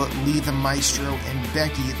Osorio, Lee the Maestro, and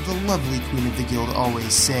Becky, the lovely Queen of the Guild,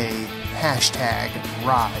 always say,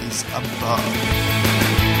 #Rise Above.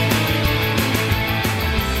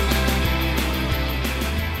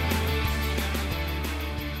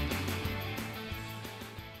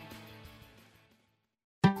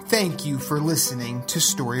 Thank you for listening to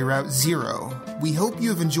Story Route Zero. We hope you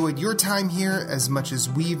have enjoyed your time here as much as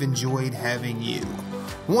we've enjoyed having you.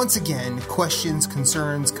 Once again, questions,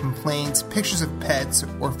 concerns, complaints, pictures of pets,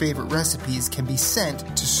 or favorite recipes can be sent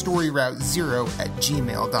to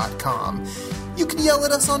storyroute0@gmail.com. You can yell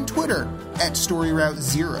at us on Twitter at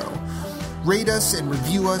StoryRoute0. Rate us and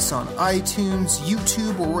review us on iTunes,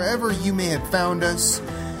 YouTube, or wherever you may have found us,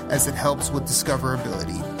 as it helps with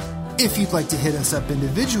discoverability. If you'd like to hit us up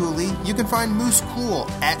individually, you can find Moose Cool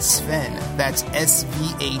at Sven. That's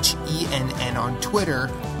SVHENN on Twitter,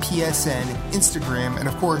 PSN, Instagram, and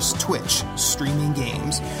of course Twitch, streaming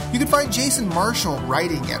games. You can find Jason Marshall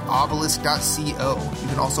writing at obelisk.co. You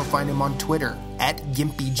can also find him on Twitter at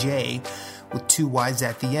GimpyJ with 2 Y's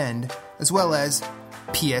at the end, as well as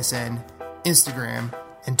PSN, Instagram,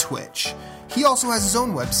 and Twitch. He also has his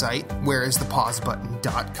own website,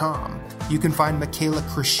 whereisthepausebutton.com. You can find Michaela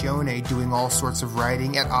Crescione doing all sorts of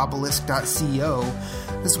writing at obelisk.co,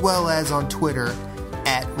 as well as on Twitter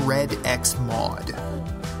at RedXMod.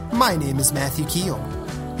 My name is Matthew Keel.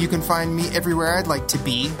 You can find me everywhere I'd like to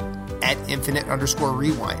be at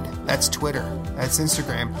infinite_rewind. That's Twitter, that's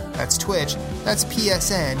Instagram, that's Twitch, that's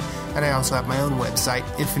PSN, and I also have my own website,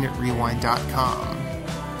 infiniterewind.com.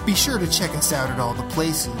 Be sure to check us out at all the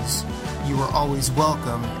places. You are always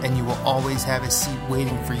welcome, and you will always have a seat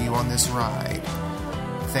waiting for you on this ride.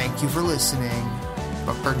 Thank you for listening,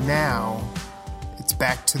 but for now, it's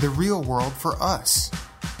back to the real world for us.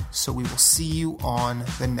 So we will see you on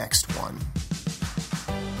the next one.